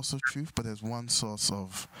one source of truth, but there's one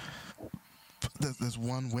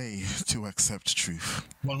way to accept truth.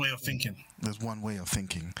 One way of thinking. There's one way of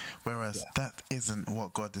thinking, whereas that isn't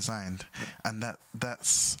what God designed, and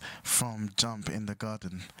that's from jump in the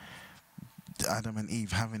garden. Adam and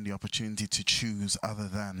Eve having the opportunity to choose other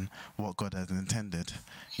than what God had intended,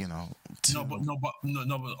 Okay.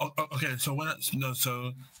 So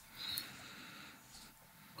so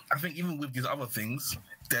I think even with these other things,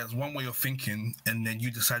 there's one way of thinking, and then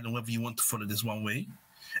you decide on whether you want to follow this one way.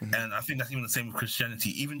 Mm-hmm. And I think that's even the same with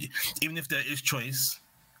Christianity. Even if there is choice,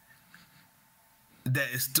 there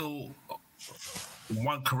is still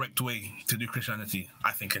one correct way to do Christianity,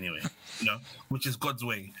 I think, anyway, which is God's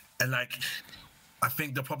way. And I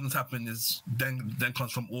think the problems happen is then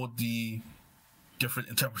comes from all the different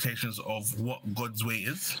interpretations of what God's way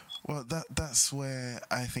is. Well, that's where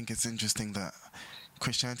I think it's interesting that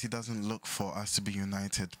Christianity doesn't look for us to be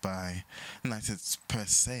united per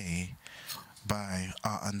se by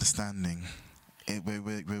our understanding.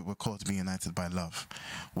 We're called to be united by love,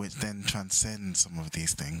 which then transcends some of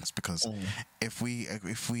these things. Because if we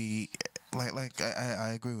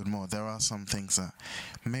I agree with Mo. There are some things that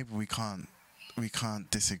maybe we can't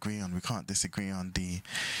disagree on. We can't disagree on the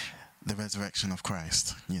resurrection of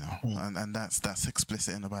Christ, and that's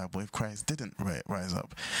explicit in the Bible. If Christ didn't rise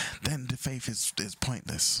up, then the faith is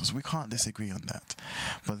pointless. So we can't disagree on that.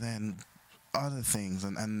 But then other things,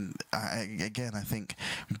 and I think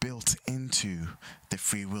built into the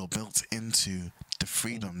free will, built into the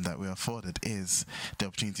freedom that we're afforded, is the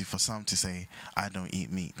opportunity for some to say, I don't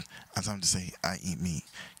eat meat, and some to say, I eat meat,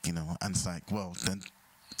 and it's like, well, then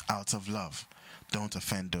out of love, don't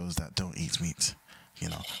offend those that don't eat meat.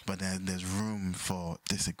 But then there's room for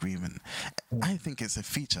disagreement. I think it's a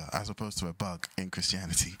feature as opposed to a bug in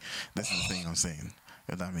Christianity. This is the thing I'm saying,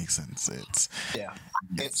 if that makes sense.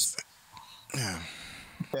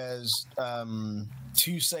 There's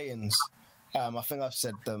two sayings. I think I've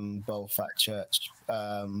said them both at church.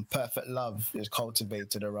 Perfect love is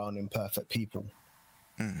cultivated around imperfect people.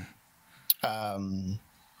 And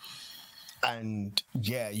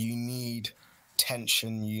you need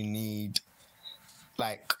tension, you need,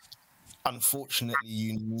 unfortunately,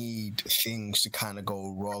 you need things to kind of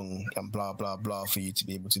go wrong and blah, blah, blah for you to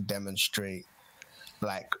be able to demonstrate.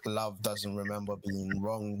 Love doesn't remember being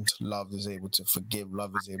wronged. Love is able to forgive.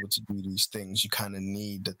 Love is able to do these things. You kind of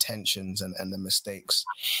need the tensions and the mistakes.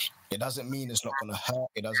 It doesn't mean it's not going to hurt.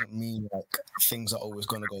 It doesn't mean things are always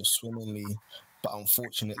going to go swimmingly. But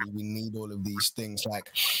unfortunately, we need all of these things.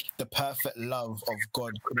 The perfect love of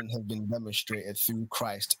God couldn't have been demonstrated through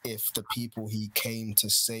Christ if the people he came to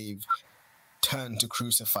save turned to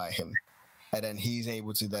crucify him. And then he's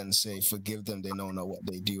able to then say, forgive them, they don't know what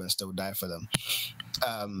they do, and still die for them.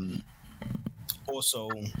 Also,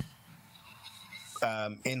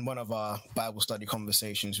 in one of our Bible study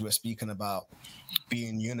conversations, we were speaking about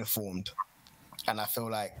being uniformed. And I feel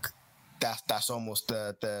like that's almost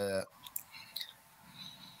the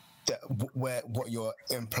where what you're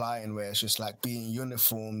implying, where it's just being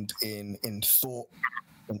uniformed in thought,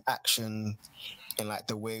 in action, in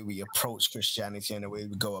the way we approach Christianity and the way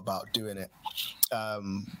we go about doing it.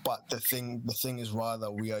 But the thing is, rather,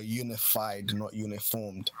 we are unified, not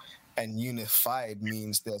uniformed. And unified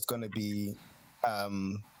means there's going to be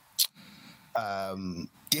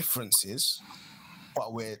differences,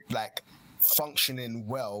 but we're functioning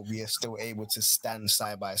well. We are still able to stand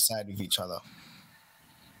side by side with each other.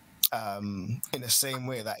 In the same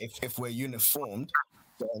way that if we're uniformed,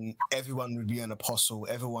 then everyone would be an apostle.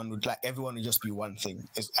 Everyone would just be one thing.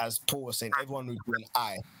 As Paul was saying, everyone would be an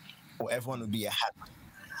eye, or everyone would be a hand.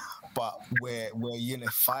 But we're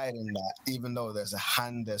unified in that. Even though there's a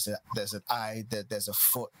hand, there's an eye, there's a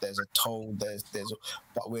foot, there's a toe,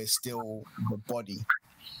 but we're still the body.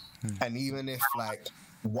 And even if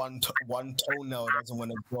one toenail doesn't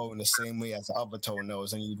want to grow in the same way as the other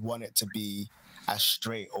toenails, and you'd want it to be as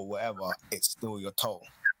straight or whatever, it's still your toe.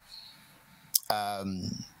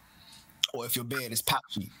 Or if your beard is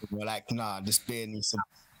patchy, you're nah, this beard needs to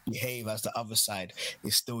behave as the other side,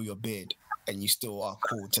 it's still your beard, and you still are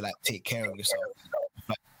called to take care of yourself.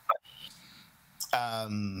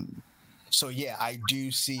 So I do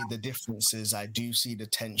see the differences, I do see the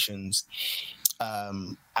tensions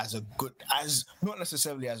as not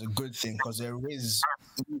necessarily as a good thing, because there is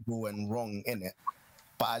evil and wrong in it,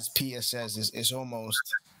 but as Peter says, it's almost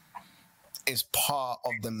part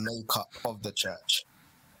of the makeup of the church.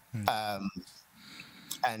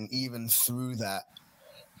 And even through that,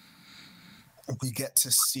 we get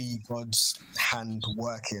to see God's hand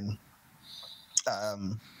working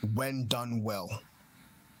when done well.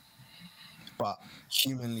 But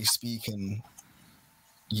humanly speaking,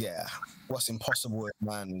 yeah, what's impossible with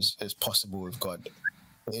man is possible with God.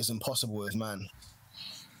 It is impossible with man,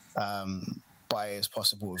 but it is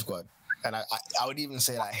possible with God. And I would even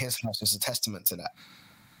say that his house is a testament to that.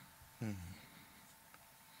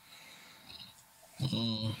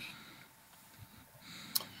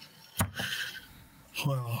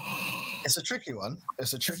 Well, It's a tricky one.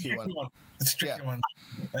 It's a tricky one. It's a tricky one.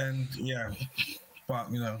 And yeah, but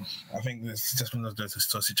I think this is just one of those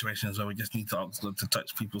situations where we just need to ask God to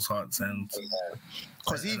touch people's hearts and.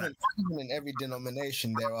 Because even in every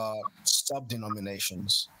denomination, there are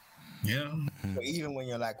sub-denominations. Yeah. So even when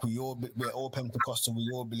you're like, we're all Pentecostal, we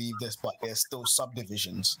all believe this, but there's still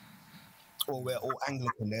subdivisions. Or we're all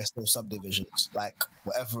Anglican, there's still subdivisions, like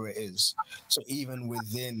whatever it is. So even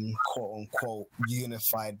within quote unquote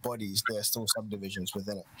unified bodies, there's still subdivisions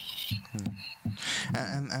within it.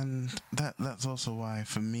 And that's also why,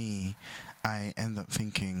 for me, I end up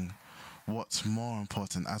thinking, what's more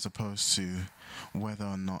important, as opposed to whether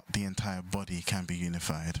or not the entire body can be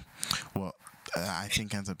unified, what I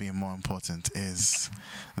think ends up being more important is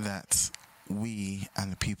that we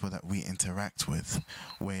and the people that we interact with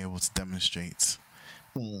were able to demonstrate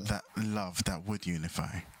that love that would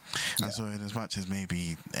unify. And so, in as much as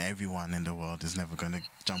maybe everyone in the world is never going to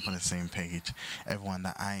jump on the same page, everyone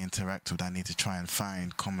that I interact with, I need to try and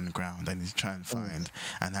find common ground. I need to try and find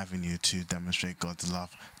an avenue to demonstrate God's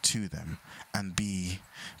love to them and be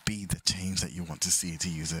the change that you want to see, to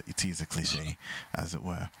use a cliche, as it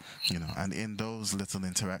were. And in those little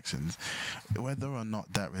interactions, whether or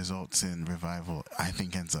not that results in revival, I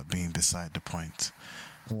think ends up being beside the point.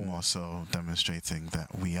 More so demonstrating that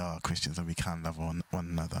we are Christians and we can love one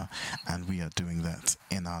another, and we are doing that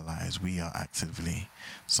in our lives. We are actively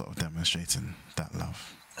sort of demonstrating that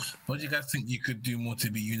love. What do you guys think you could do more to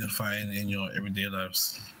be unifying in your everyday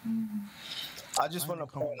lives? I just want to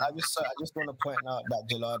point out that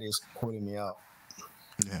Jaladi is calling me out.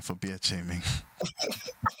 Yeah, for beard shaming.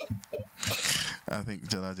 I think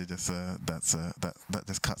Jaladi just that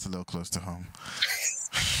just cuts a little close to home.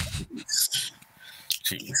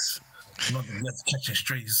 Jeez. Not the left catching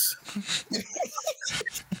strays.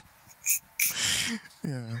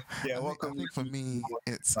 Yeah. I think for me,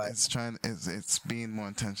 it's being more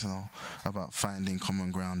intentional about finding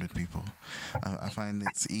common ground with people. I find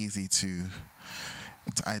it's easy to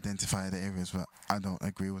identify the areas where I don't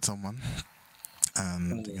agree with someone,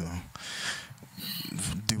 and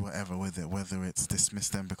do whatever with it, whether it's dismiss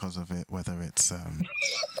them because of it, whether it's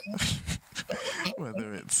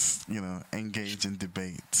engage in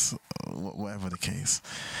debate, whatever the case.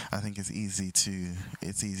 I think it's easy to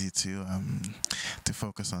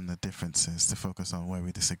focus on the differences, to focus on where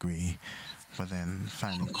we disagree, but then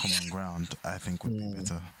finding common ground, I think, would be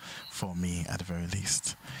better for me, at the very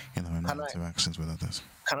least, in my interactions with others.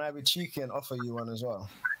 Can I be cheeky and offer you one as well?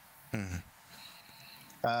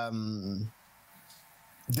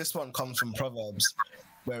 This one comes from Proverbs,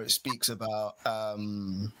 where it speaks about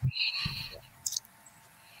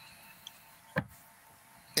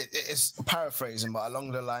it's paraphrasing, but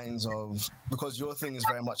along the lines of, because your thing is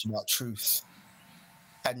very much about truth,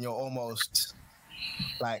 and you're almost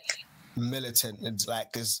like militant. It's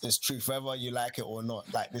like it's truth, whether you like it or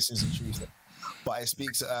not. Like, this is the truth. But it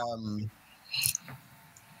speaks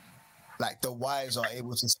like the wise are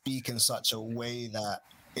able to speak in such a way that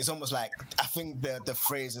it's almost like, I think the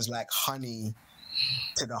phrase is like honey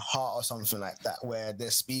to the heart or something like that, where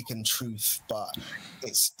they're speaking truth, but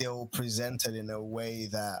it's still presented in a way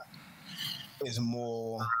that is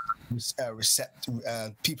more receptive.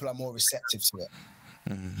 People are more receptive to it.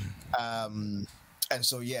 And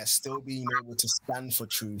so, still being able to stand for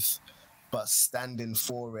truth, but standing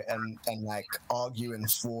for it and like arguing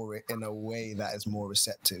for it in a way that is more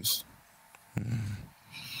receptive.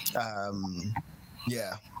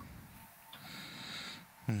 Yeah.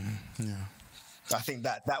 I think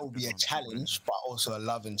that will be a challenge, but also a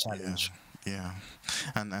loving challenge. Yeah.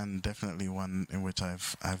 And definitely one in which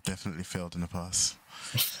I've definitely failed in the past.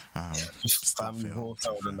 We've all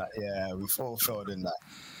failed in that. Yeah, we've all failed in that.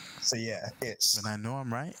 So it's when I know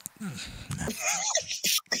I'm right.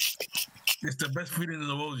 It's the best feeling in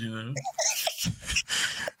the world,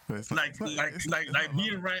 like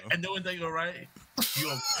being right and knowing that you're right. You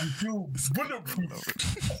feel bulletproof.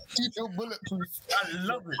 You feel bulletproof. I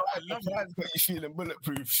love it. That's what you feeling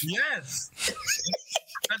bulletproof. Yes.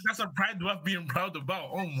 That's a pride worth being proud about.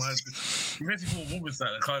 Oh my! It makes me feel woman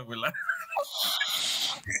side. I can't even lie.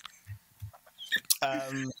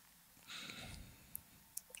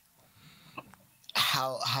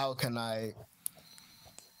 how can I?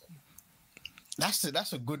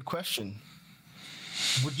 That's a good question.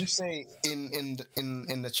 Would you say in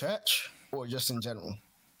the church or just in general?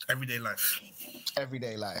 Everyday life.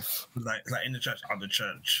 Everyday life. Like in the church, out the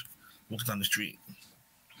church, walking down the street,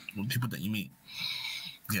 with people that you meet,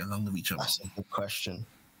 get along with each other. That's a good question.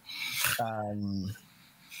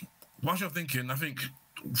 Whilst you're thinking, I think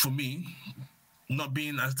for me, not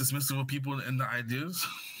being as dismissive of people and the ideas.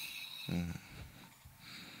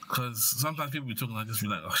 Because sometimes people be talking, I just be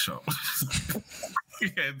like, oh, shut up.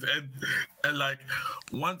 and like,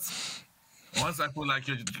 once I feel like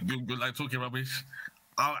you're like talking rubbish,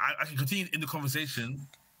 I can continue in the conversation,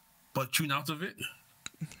 but tune out of it.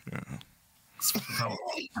 Yeah. Special power.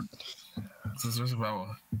 It's a special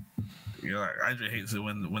power. You know, like, Andrea hates it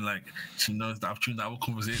when like she knows that I've tuned out of a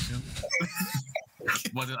conversation.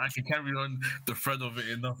 But then I can carry on the thread of it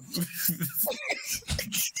enough.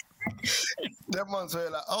 That one's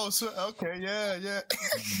very like, oh, so okay, yeah.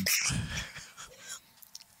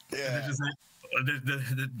 Yeah. And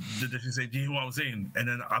then she say, do you hear what I'm saying? And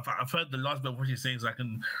then I've heard the last bit of what she's saying, so I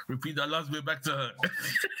can repeat that last bit back to her.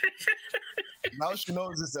 Now she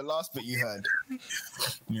knows it's the last bit you heard.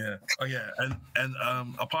 Yeah. Oh yeah. And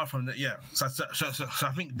apart from that, yeah. So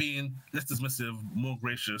I think being less dismissive, more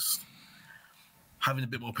gracious, having a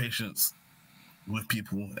bit more patience with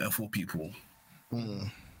people and for people.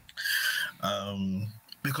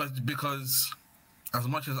 Because as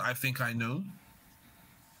much as I think I know,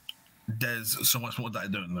 there's so much more that I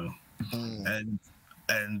don't know. And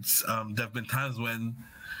there have been times when,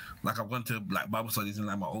 like, I've gone to like Bible studies in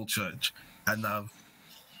like my old church, and I've,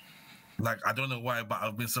 like, I don't know why, but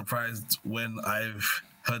I've been surprised when I've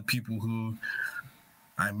heard people who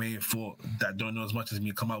I may have thought that don't know as much as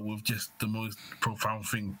me come out with just the most profound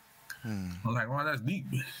thing. I'm like, wow, that's deep.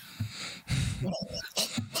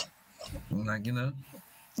 I'm like, you know,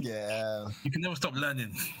 Yeah. you can never stop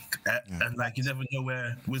learning, and like you never know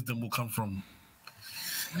where wisdom will come from.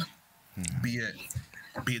 Be it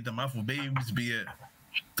the mouth of babes, be it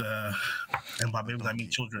and by babes I mean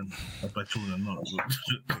children. That's by children, not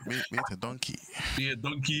Be it a donkey. be it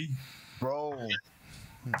donkey. Bro.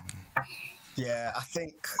 Yeah, I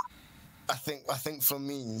think for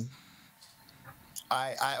me,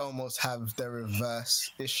 I almost have the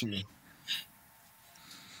reverse issue.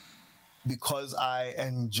 Because I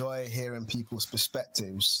enjoy hearing people's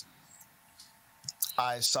perspectives,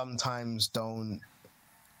 I sometimes don't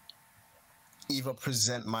either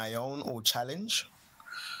present my own or challenge.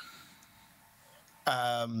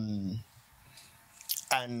 And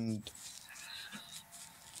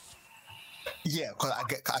yeah, because I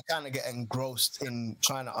kind of get engrossed in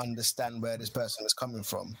trying to understand where this person is coming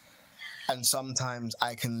from. And sometimes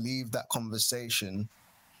I can leave that conversation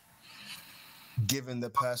giving the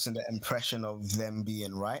person the impression of them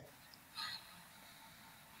being right.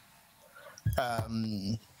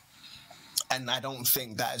 And I don't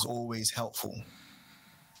think that is always helpful.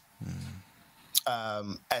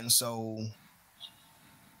 And so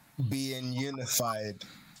being unified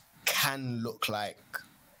can look like,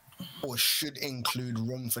 or should include,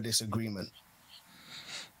 room for disagreement,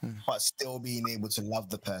 but still being able to love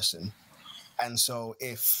the person. And so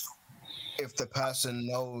if the person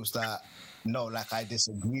knows that, no, like, I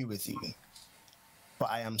disagree with you, but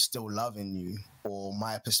I am still loving you, or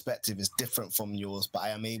my perspective is different from yours, but I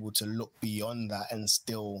am able to look beyond that and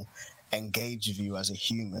still engage with you as a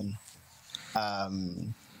human, I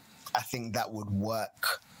think that would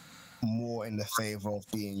work more in the favor of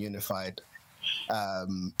being unified,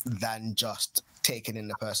 than just taking in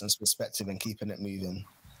the person's perspective and keeping it moving.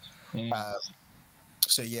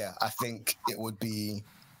 So yeah, I think it would be,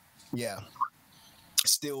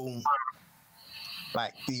 still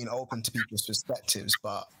like being open to people's perspectives,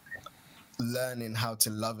 but learning how to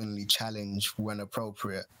lovingly challenge when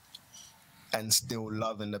appropriate, and still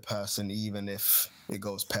loving the person even if it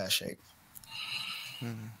goes pear-shaped.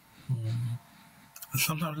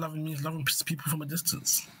 Sometimes loving means loving people from a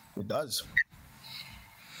distance. It does.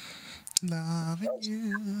 Loving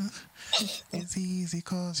you is easy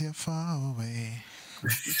cause you're far away.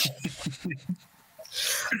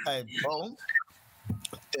 Hey, bro,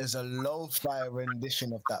 there's a lo-fi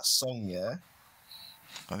rendition of that song, yeah?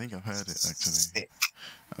 I think I've heard it, actually. Sick.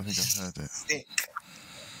 I think I've heard it. Sick.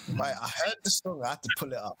 Right, I heard the song, I had to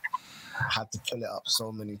pull it up.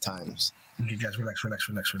 So many times. Okay, guys, relax.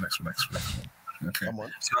 Okay. Come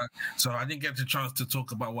on. So I didn't get the chance to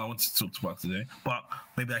talk about what I wanted to talk about today, but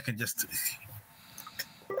maybe I can just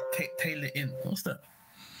tailor it in. What's that?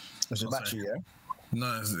 It's a battery, yeah?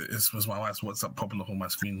 No, it was my wife's WhatsApp popping up on my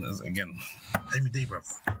screen again every day, bro.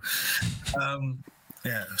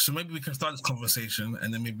 Yeah, so maybe we can start this conversation,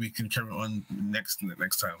 and then maybe we can carry on next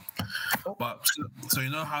time. But so you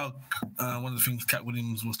know how one of the things Cat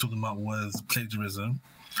Williams was talking about was plagiarism.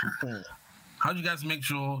 Mm. How do you guys make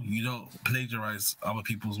sure you don't plagiarize other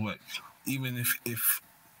people's work, even if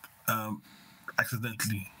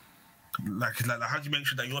accidentally? Like how do you make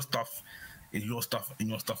sure that your stuff is your stuff and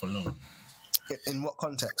your stuff alone? In what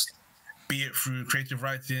context? Be it through creative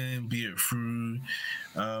writing, be it through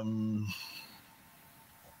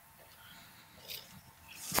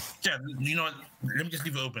yeah, you know what? Let me just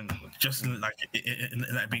leave it open. Just like in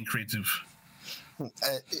like being creative.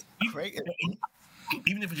 Creative.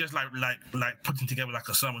 Even if it's just like putting together like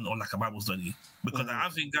a sermon or like a Bible study. Because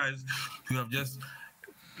I've seen guys who have just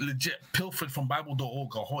legit pilfered from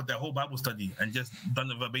Bible.org or their whole Bible study and just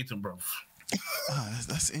done it verbatim, bro.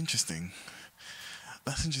 That's interesting.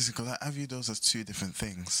 That's interesting because I view those as two different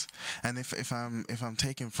things. And if I'm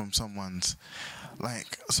taking from someone's,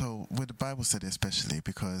 like, so with the Bible study especially,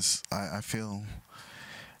 because I feel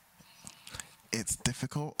it's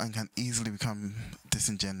difficult and can easily become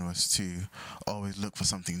disingenuous to always look for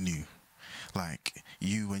something new. Like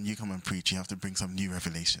when you come and preach, you have to bring some new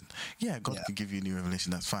revelation. Yeah, God can give you new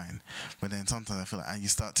revelation, that's fine. But then sometimes I feel like you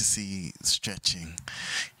start to see stretching,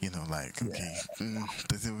 like, okay,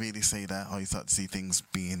 does it really say that? Or you start to see things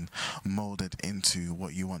being molded into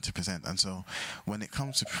what you want to present. And so when it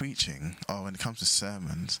comes to preaching or when it comes to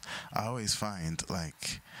sermons, I always find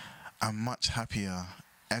like I'm much happier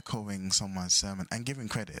echoing someone's sermon and giving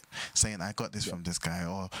credit, saying I got this from this guy,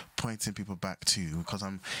 or pointing people back to, because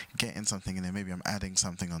I'm getting something and then maybe I'm adding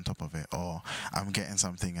something on top of it, or I'm getting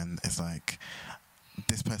something and it's like,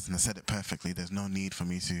 this person has said it perfectly, there's no need for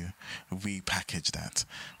me to repackage that,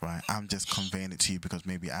 right? I'm just conveying it to you because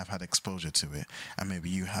maybe I've had exposure to it and maybe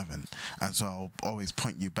you haven't, and so I'll always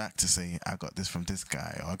point you back to say I got this from this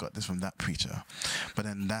guy or I got this from that preacher. But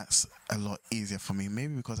then that's a lot easier for me,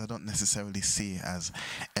 maybe because I don't necessarily see it as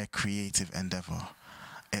a creative endeavor.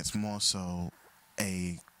 It's more so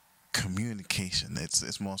a communication.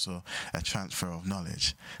 It's more so a transfer of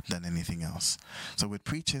knowledge than anything else. So with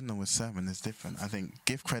preaching and with sermon, it's different. I think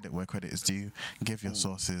give credit where credit is due, give your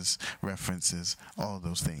sources, references, all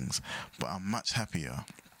those things. But I'm much happier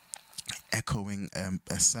echoing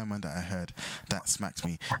a sermon that I heard that smacked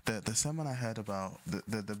me. The sermon I heard about,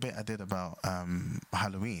 the bit I did about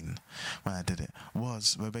Halloween when I did it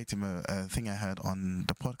was verbatim a thing I heard on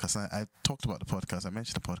the podcast. I talked about the podcast, I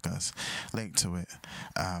mentioned the podcast, linked to it,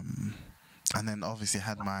 and then obviously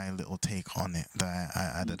had my little take on it that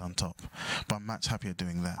I added on top. But I'm much happier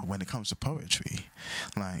doing that. When it comes to poetry,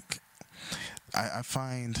 like I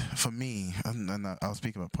find, for me, and I'll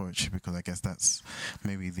speak about poetry because I guess that's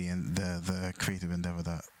maybe the creative endeavor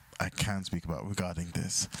that I can speak about regarding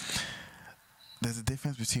this. There's a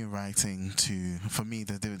difference between writing to, for me,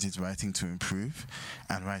 the difference is writing to improve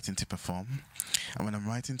and writing to perform. And when I'm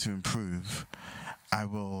writing to improve, I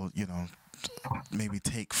will, maybe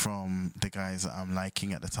take from the guys that I'm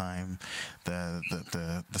liking at the time, the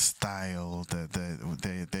style,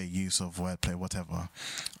 the use of wordplay, whatever.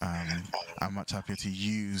 I'm much happier to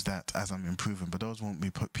use that as I'm improving, but those won't be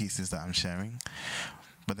pieces that I'm sharing.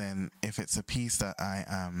 But then if it's a piece that I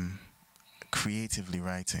am creatively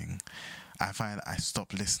writing, I find I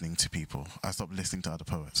stop listening to people. I stop listening to other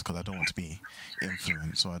poets because I don't want to be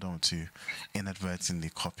influenced, or I don't want to inadvertently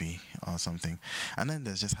copy or something. And then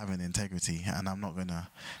there's just having integrity, and I'm not going to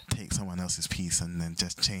take someone else's piece and then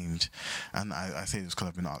just change. And I say this because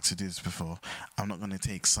I've been asked to do this before. I'm not going to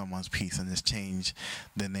take someone's piece and just change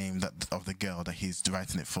the name of the girl that he's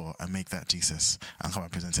writing it for and make that Jesus and come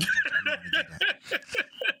and present it.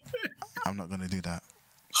 I'm not going to do that.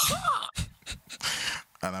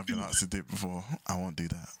 And I've been asked to do it before. I won't do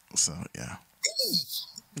that. So yeah,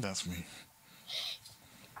 that's me.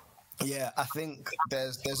 Yeah, I think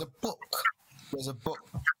there's a book. There's a book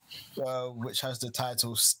which has the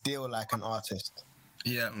title "Still Like an Artist."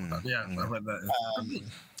 Yeah, I read that.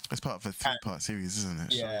 It's part of a 3-part series, isn't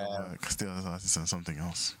it? Yeah. Show your work, still as artist and something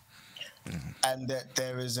else. And that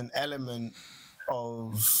there is an element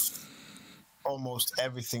of almost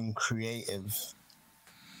everything creative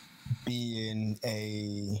being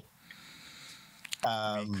a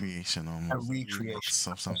recreation, almost. A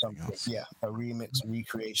recreation of something else. Yeah, a remix,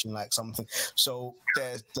 recreation, like something. So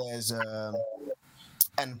there's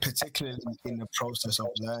and particularly in the process of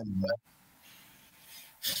learning,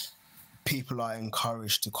 people are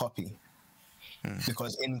encouraged to copy,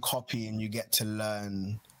 because in copying you get to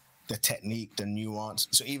learn the technique, the nuance.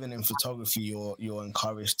 So even in photography, you're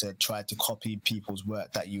encouraged to try to copy people's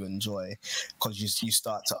work that you enjoy, because you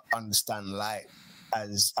start to understand light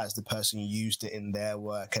as the person who used it in their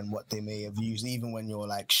work and what they may have used. Even when you're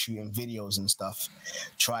like shooting videos and stuff,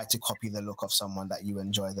 try to copy the look of someone that you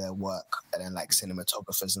enjoy their work, and then like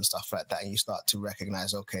cinematographers and stuff like that, and you start to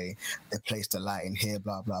recognize, okay, they placed the light in here,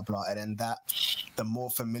 blah blah blah, and then that, the more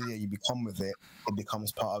familiar you become with it, it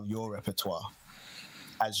becomes part of your repertoire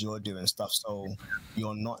as you're doing stuff. So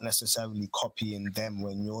you're not necessarily copying them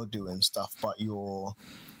when you're doing stuff, but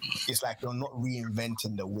it's like you're not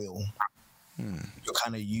reinventing the wheel. You're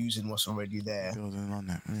kind of using what's already there, building on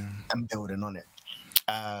it, yeah. and building on it.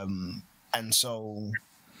 And so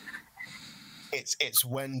it's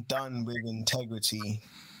when done with integrity,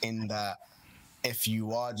 in that if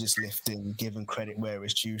you are just lifting, giving credit where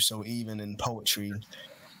it's due. So even in poetry,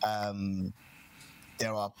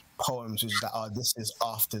 there are poems which is like, oh, this is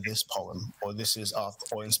after this poem, or this is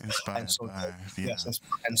after, or Inspired and so by, yes,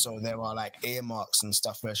 and so there are like earmarks and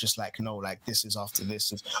stuff where it's just like, no, like this is after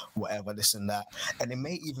this is whatever, this and that, and it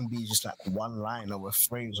may even be just like one line or a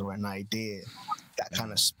phrase or an idea that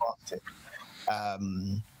kind of sparked it.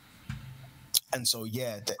 And so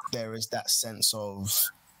there is that sense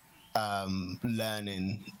of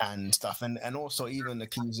learning and stuff, and also even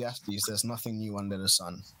Ecclesiastes, there's nothing new under the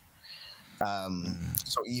sun.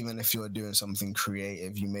 So even if you're doing something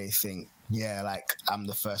creative, you may think, yeah, like I'm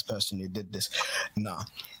the first person who did this. No,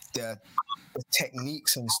 the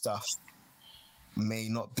techniques and stuff may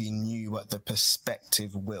not be new, but the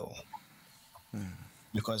perspective will,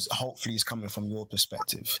 because hopefully it's coming from your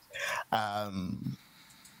perspective.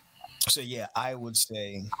 So yeah, I would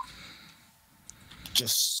say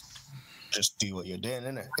just do what you're doing,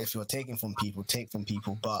 innit? If you're taking from people, take from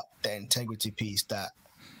people, but the integrity piece that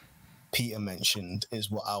Peter mentioned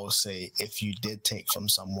is what I would say. If you did take from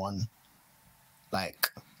someone,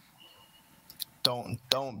 like,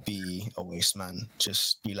 don't be a waste man.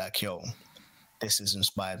 Just be like, yo, this is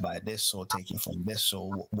inspired by this, or taking from this,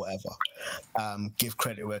 or whatever. Give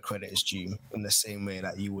credit where credit is due, in the same way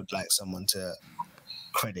that you would like someone to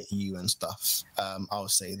credit you and stuff. I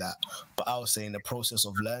would say that, but I would say in the process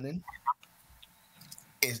of learning,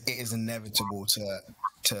 it is inevitable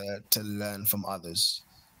to learn from others.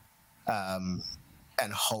 And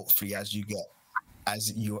hopefully as you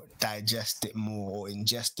digest it more or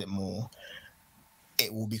ingest it more,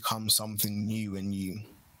 it will become something new in you.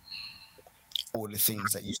 All the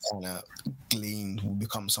things that you've kind of gleaned will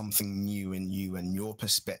become something new in you, and your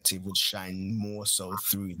perspective would shine more so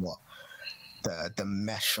through the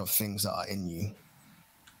mesh of things that are in you.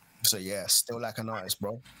 So yeah, still like an artist,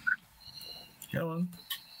 bro. Yeah, well,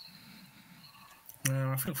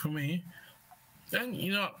 I think for me, then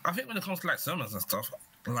I think when it comes to like sermons and stuff,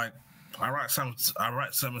 like I write sermons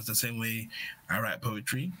the same way I write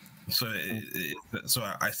poetry. So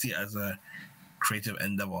I see it as a creative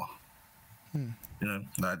endeavor.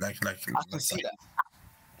 Like I can see that.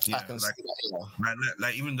 Yeah, I can see that. Yeah.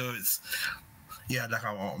 Like even though it's like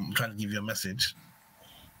I'm trying to give you a message,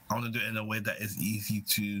 I want to do it in a way that is easy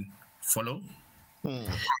to follow.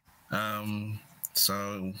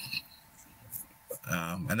 So.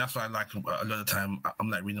 And that's why I like a lot of the time I'm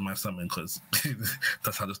like reading my sermon, because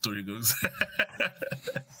that's how the story goes.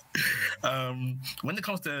 When it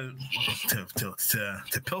comes to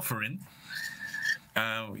pilfering,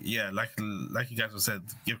 like you guys have said,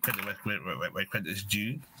 give credit where credit is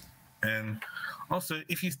due, and also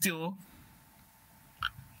if you still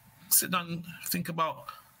sit down, think about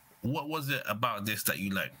what was it about this that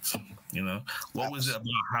you liked. What was it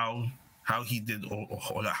about how he did or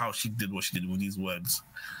like how she did what she did with these words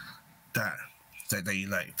that you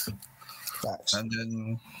liked. Facts. And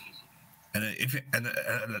then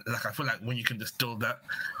like I feel like when you can distill that,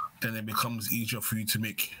 then it becomes easier for you to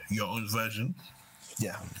make your own version.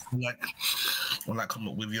 Yeah. Like come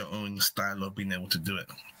up with your own style of being able to do it.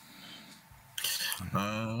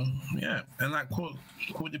 And like quote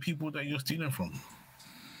the people that you're stealing from.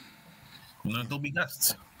 Don't be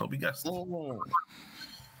gassed.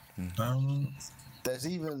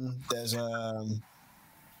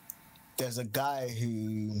 There's a guy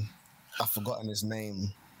who I've forgotten his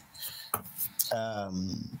name,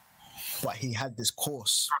 but he had this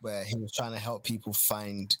course where he was trying to help people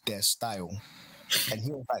find their style, and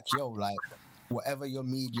he was like, yo, like whatever your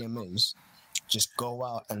medium is, just go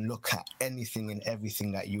out and look at anything and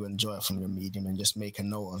everything that you enjoy from your medium and just make a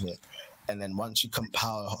note of it. And then once you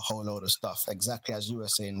compile a whole load of stuff, exactly as you were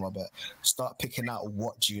saying, Robert, start picking out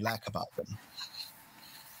what do you like about them.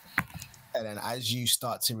 And then as you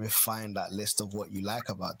start to refine that list of what you like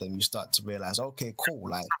about them, you start to realize, okay, cool,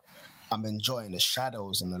 like I'm enjoying the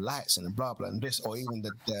shadows and the lights and the blah blah and this, or even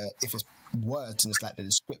the if it's words and it's like the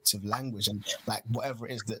descriptive language and like whatever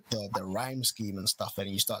it is that the rhyme scheme and stuff, and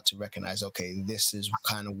you start to recognize, okay, this is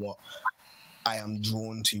kind of what I am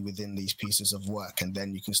drawn to within these pieces of work, and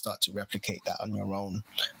then you can start to replicate that on your own.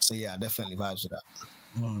 So yeah, definitely vibes with that.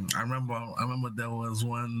 I remember there was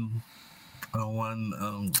one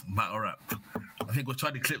battle rap. I think it was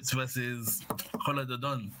Charlie Clips versus Hollow the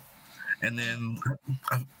Don, and then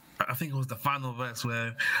I think it was the final verse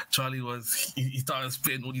where Charlie he started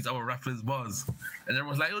spitting all these other rappers' bars, and everyone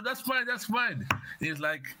was like, "Oh, that's fine." And he was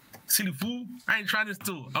like, "Silly fool, I ain't trying this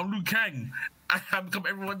too. I'm Liu Kang. I become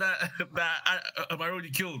everyone that I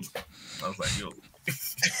already killed." I was like, "Yo,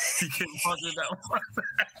 he can't fucking that one."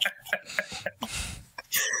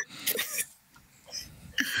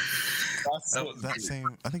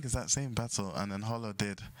 I think it's that same battle, and then Hollow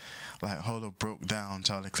broke down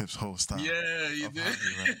Charlie Clip's whole style. Yeah, you did.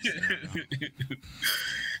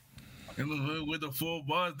 And with the 4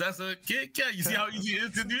 bars, that's a Kit Kat. You see how easy it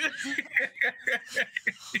is to do it?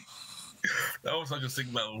 That was such a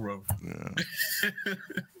sick battle, bro. Yeah.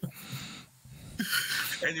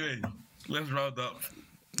 Anyway, let's round up.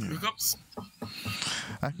 Yeah. Hookups?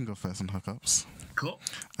 I can go first on hookups. Cool.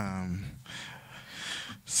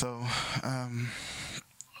 So,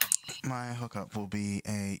 my hookup will be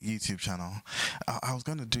a YouTube channel. I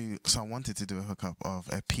wanted to do a hookup of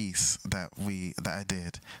a piece that I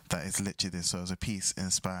did that is literally this. So it was a piece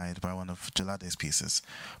inspired by one of Jalade's pieces,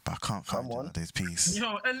 but I can't find Jalade's piece.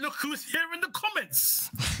 Yo, and look who's here in the comments.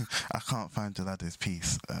 I can't find Jalade's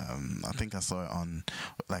piece. I think I saw it on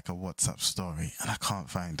like a WhatsApp story, and I can't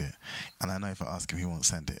find it. And I know if I ask him, he won't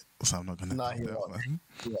send it. So I'm not going to do that one.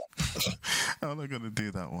 Yeah. I'm not going to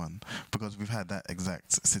do that one because we've had that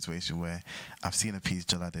exact situation where I've seen a piece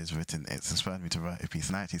Jalade has written. It's inspired me to write a piece,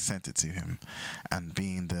 and I actually sent it to him. And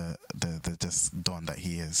being the just don that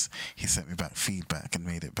he is, he sent me back feedback and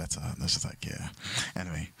made it better. And I was just like, yeah.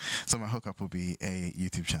 Anyway, so my hookup will be a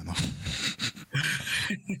YouTube channel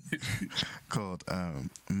called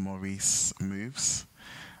Maurice Moves.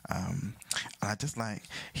 And I just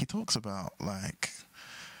he talks about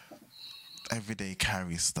everyday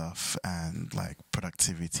carry stuff and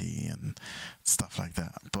productivity and stuff like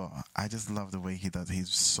that, but I just love the way he does. He's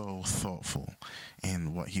so thoughtful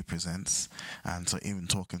in what he presents, and so even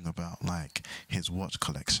talking about his watch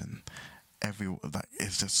collection,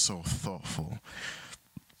 it's just so thoughtful.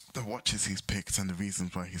 The watches he's picked and the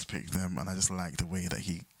reasons why he's picked them, and I just like the way that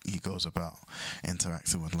he goes about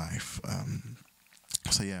interacting with life.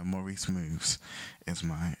 So yeah, Maurice Moves is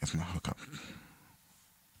my hookup.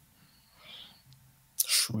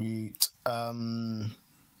 Sweet. I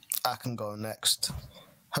can go next.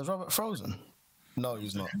 Has Robert frozen? No,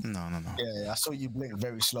 he's not. No. Yeah, I saw you blink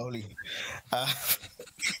very slowly.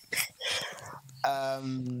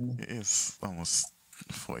 It is almost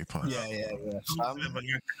 40 past. Yeah. I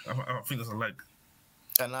think it's a leg.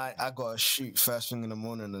 And I got to shoot first thing in the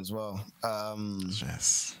morning as well.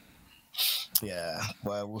 Yes. Yeah,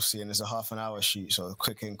 well, we'll see. And it's a half an hour shoot, so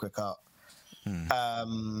quick in, quick out.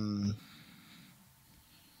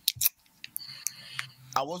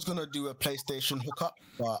 I was gonna do a PlayStation hookup,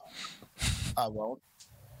 but I won't.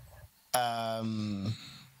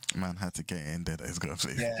 Man had to get in there. He's got a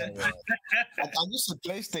PlayStation. Yeah. I just a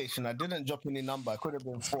PlayStation. I didn't drop any number. It could have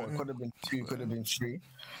been 4. It could have been 2. It could have been 3.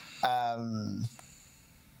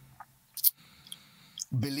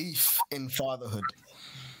 Belief in fatherhood.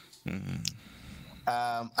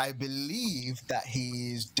 I believe that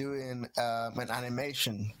he's doing an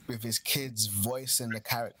animation with his kids voicing the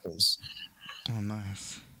characters. Oh,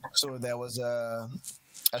 nice. So there was a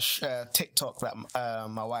TikTok that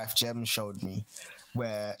my wife Jem showed me,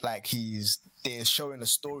 where they're showing the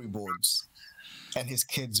storyboards and his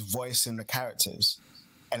kids voicing the characters,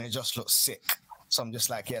 and it just looks sick. So I'm just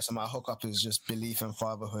so my hookup is just belief in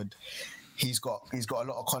fatherhood. He's got a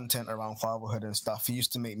lot of content around fatherhood and stuff. He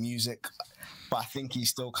used to make music, but I think he's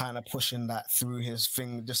still kind of pushing that through his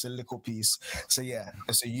thing, just a little piece. So yeah,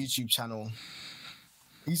 it's a YouTube channel.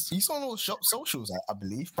 He's on all socials, I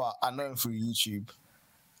believe, but I know him through YouTube.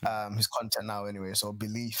 His content now anyway. So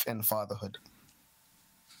belief in fatherhood.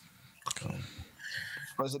 Cool.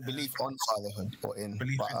 Or is it belief on fatherhood or in?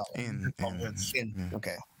 In. Yeah.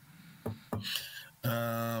 Okay.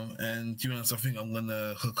 And do you know something? I'm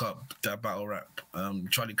gonna hook up that battle rap.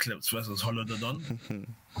 Charlie Clips versus Hollow the Don.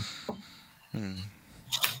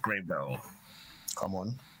 Great battle. Come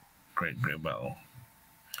on. Great battle.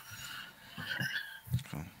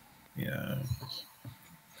 Cool. Yeah.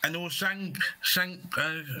 And it was Shang Tsung.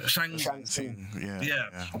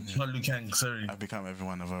 Yeah. Not Liu Kang, sorry. I've become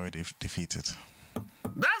everyone I've already defeated.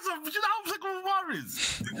 That's you know how sick of bar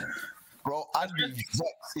is? Bro, I'd be vexed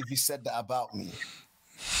if you said that about me.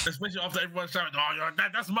 Especially after everyone shouting, "Oh,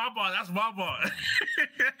 that's my bar, that's my bar."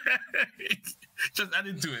 Just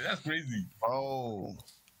adding to it. That's crazy. Bro,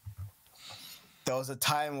 there was a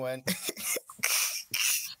time when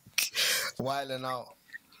Wildin' Out,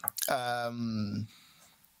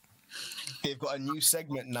 they've got a new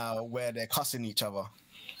segment now where they're cussing each other.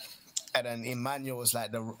 And then Emmanuel was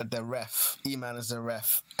like the ref. E-Man is the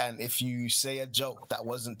ref. And if you say a joke that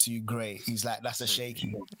wasn't too great, he's like, that's a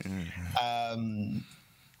shaky.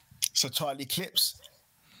 So Charlie Clips,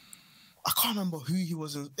 I can't remember who he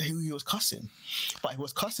was cussing, but he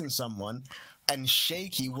was cussing someone, and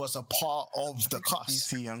Shaky was a part of the cuss.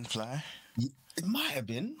 DC Young Fly. It might have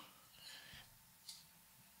been.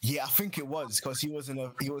 Yeah, I think it was because he was in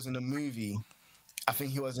a movie. I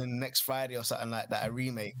think he was in Next Friday or something like that, a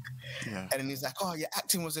remake. Yeah. And then he's like, "Oh, your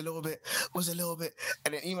acting was a little bit."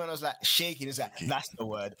 And then Eman was like, "Shaky." He's like, "That's the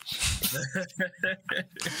word."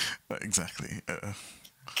 Exactly.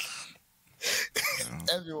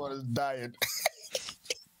 Everyone is dying.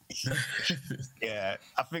 Yeah,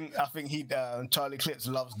 I think he Charlie Clips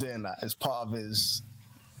loves doing that as part of his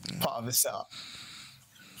setup.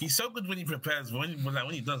 He's so good when he prepares, but when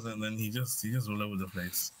he doesn't, then he just all over the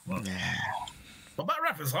place. Well, Yeah. But that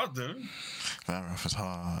rap is hard though. That rap is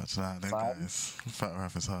hard. That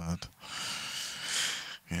rap is hard.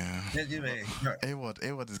 Yeah.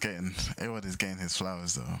 A-Ward is getting his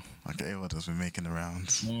flowers though. Like A-Ward has been making the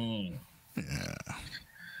rounds. Yeah.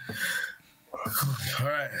 All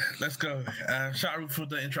right, let's go. Shout out for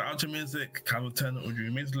the intro outro music. Calvin Turner audio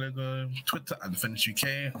remains logo. Twitter at Furnace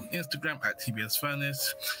UK. Instagram at TBS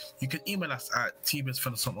Furnace. You can email us at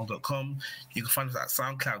tbsfurnace.com. You can find us at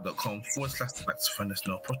soundcloud.com/the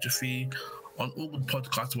no apostrophe. On all good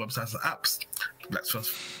podcast websites and apps. Black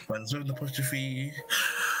Furnace with an apostrophe.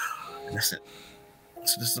 That's it.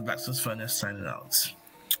 So this is the Black Furnace signing out.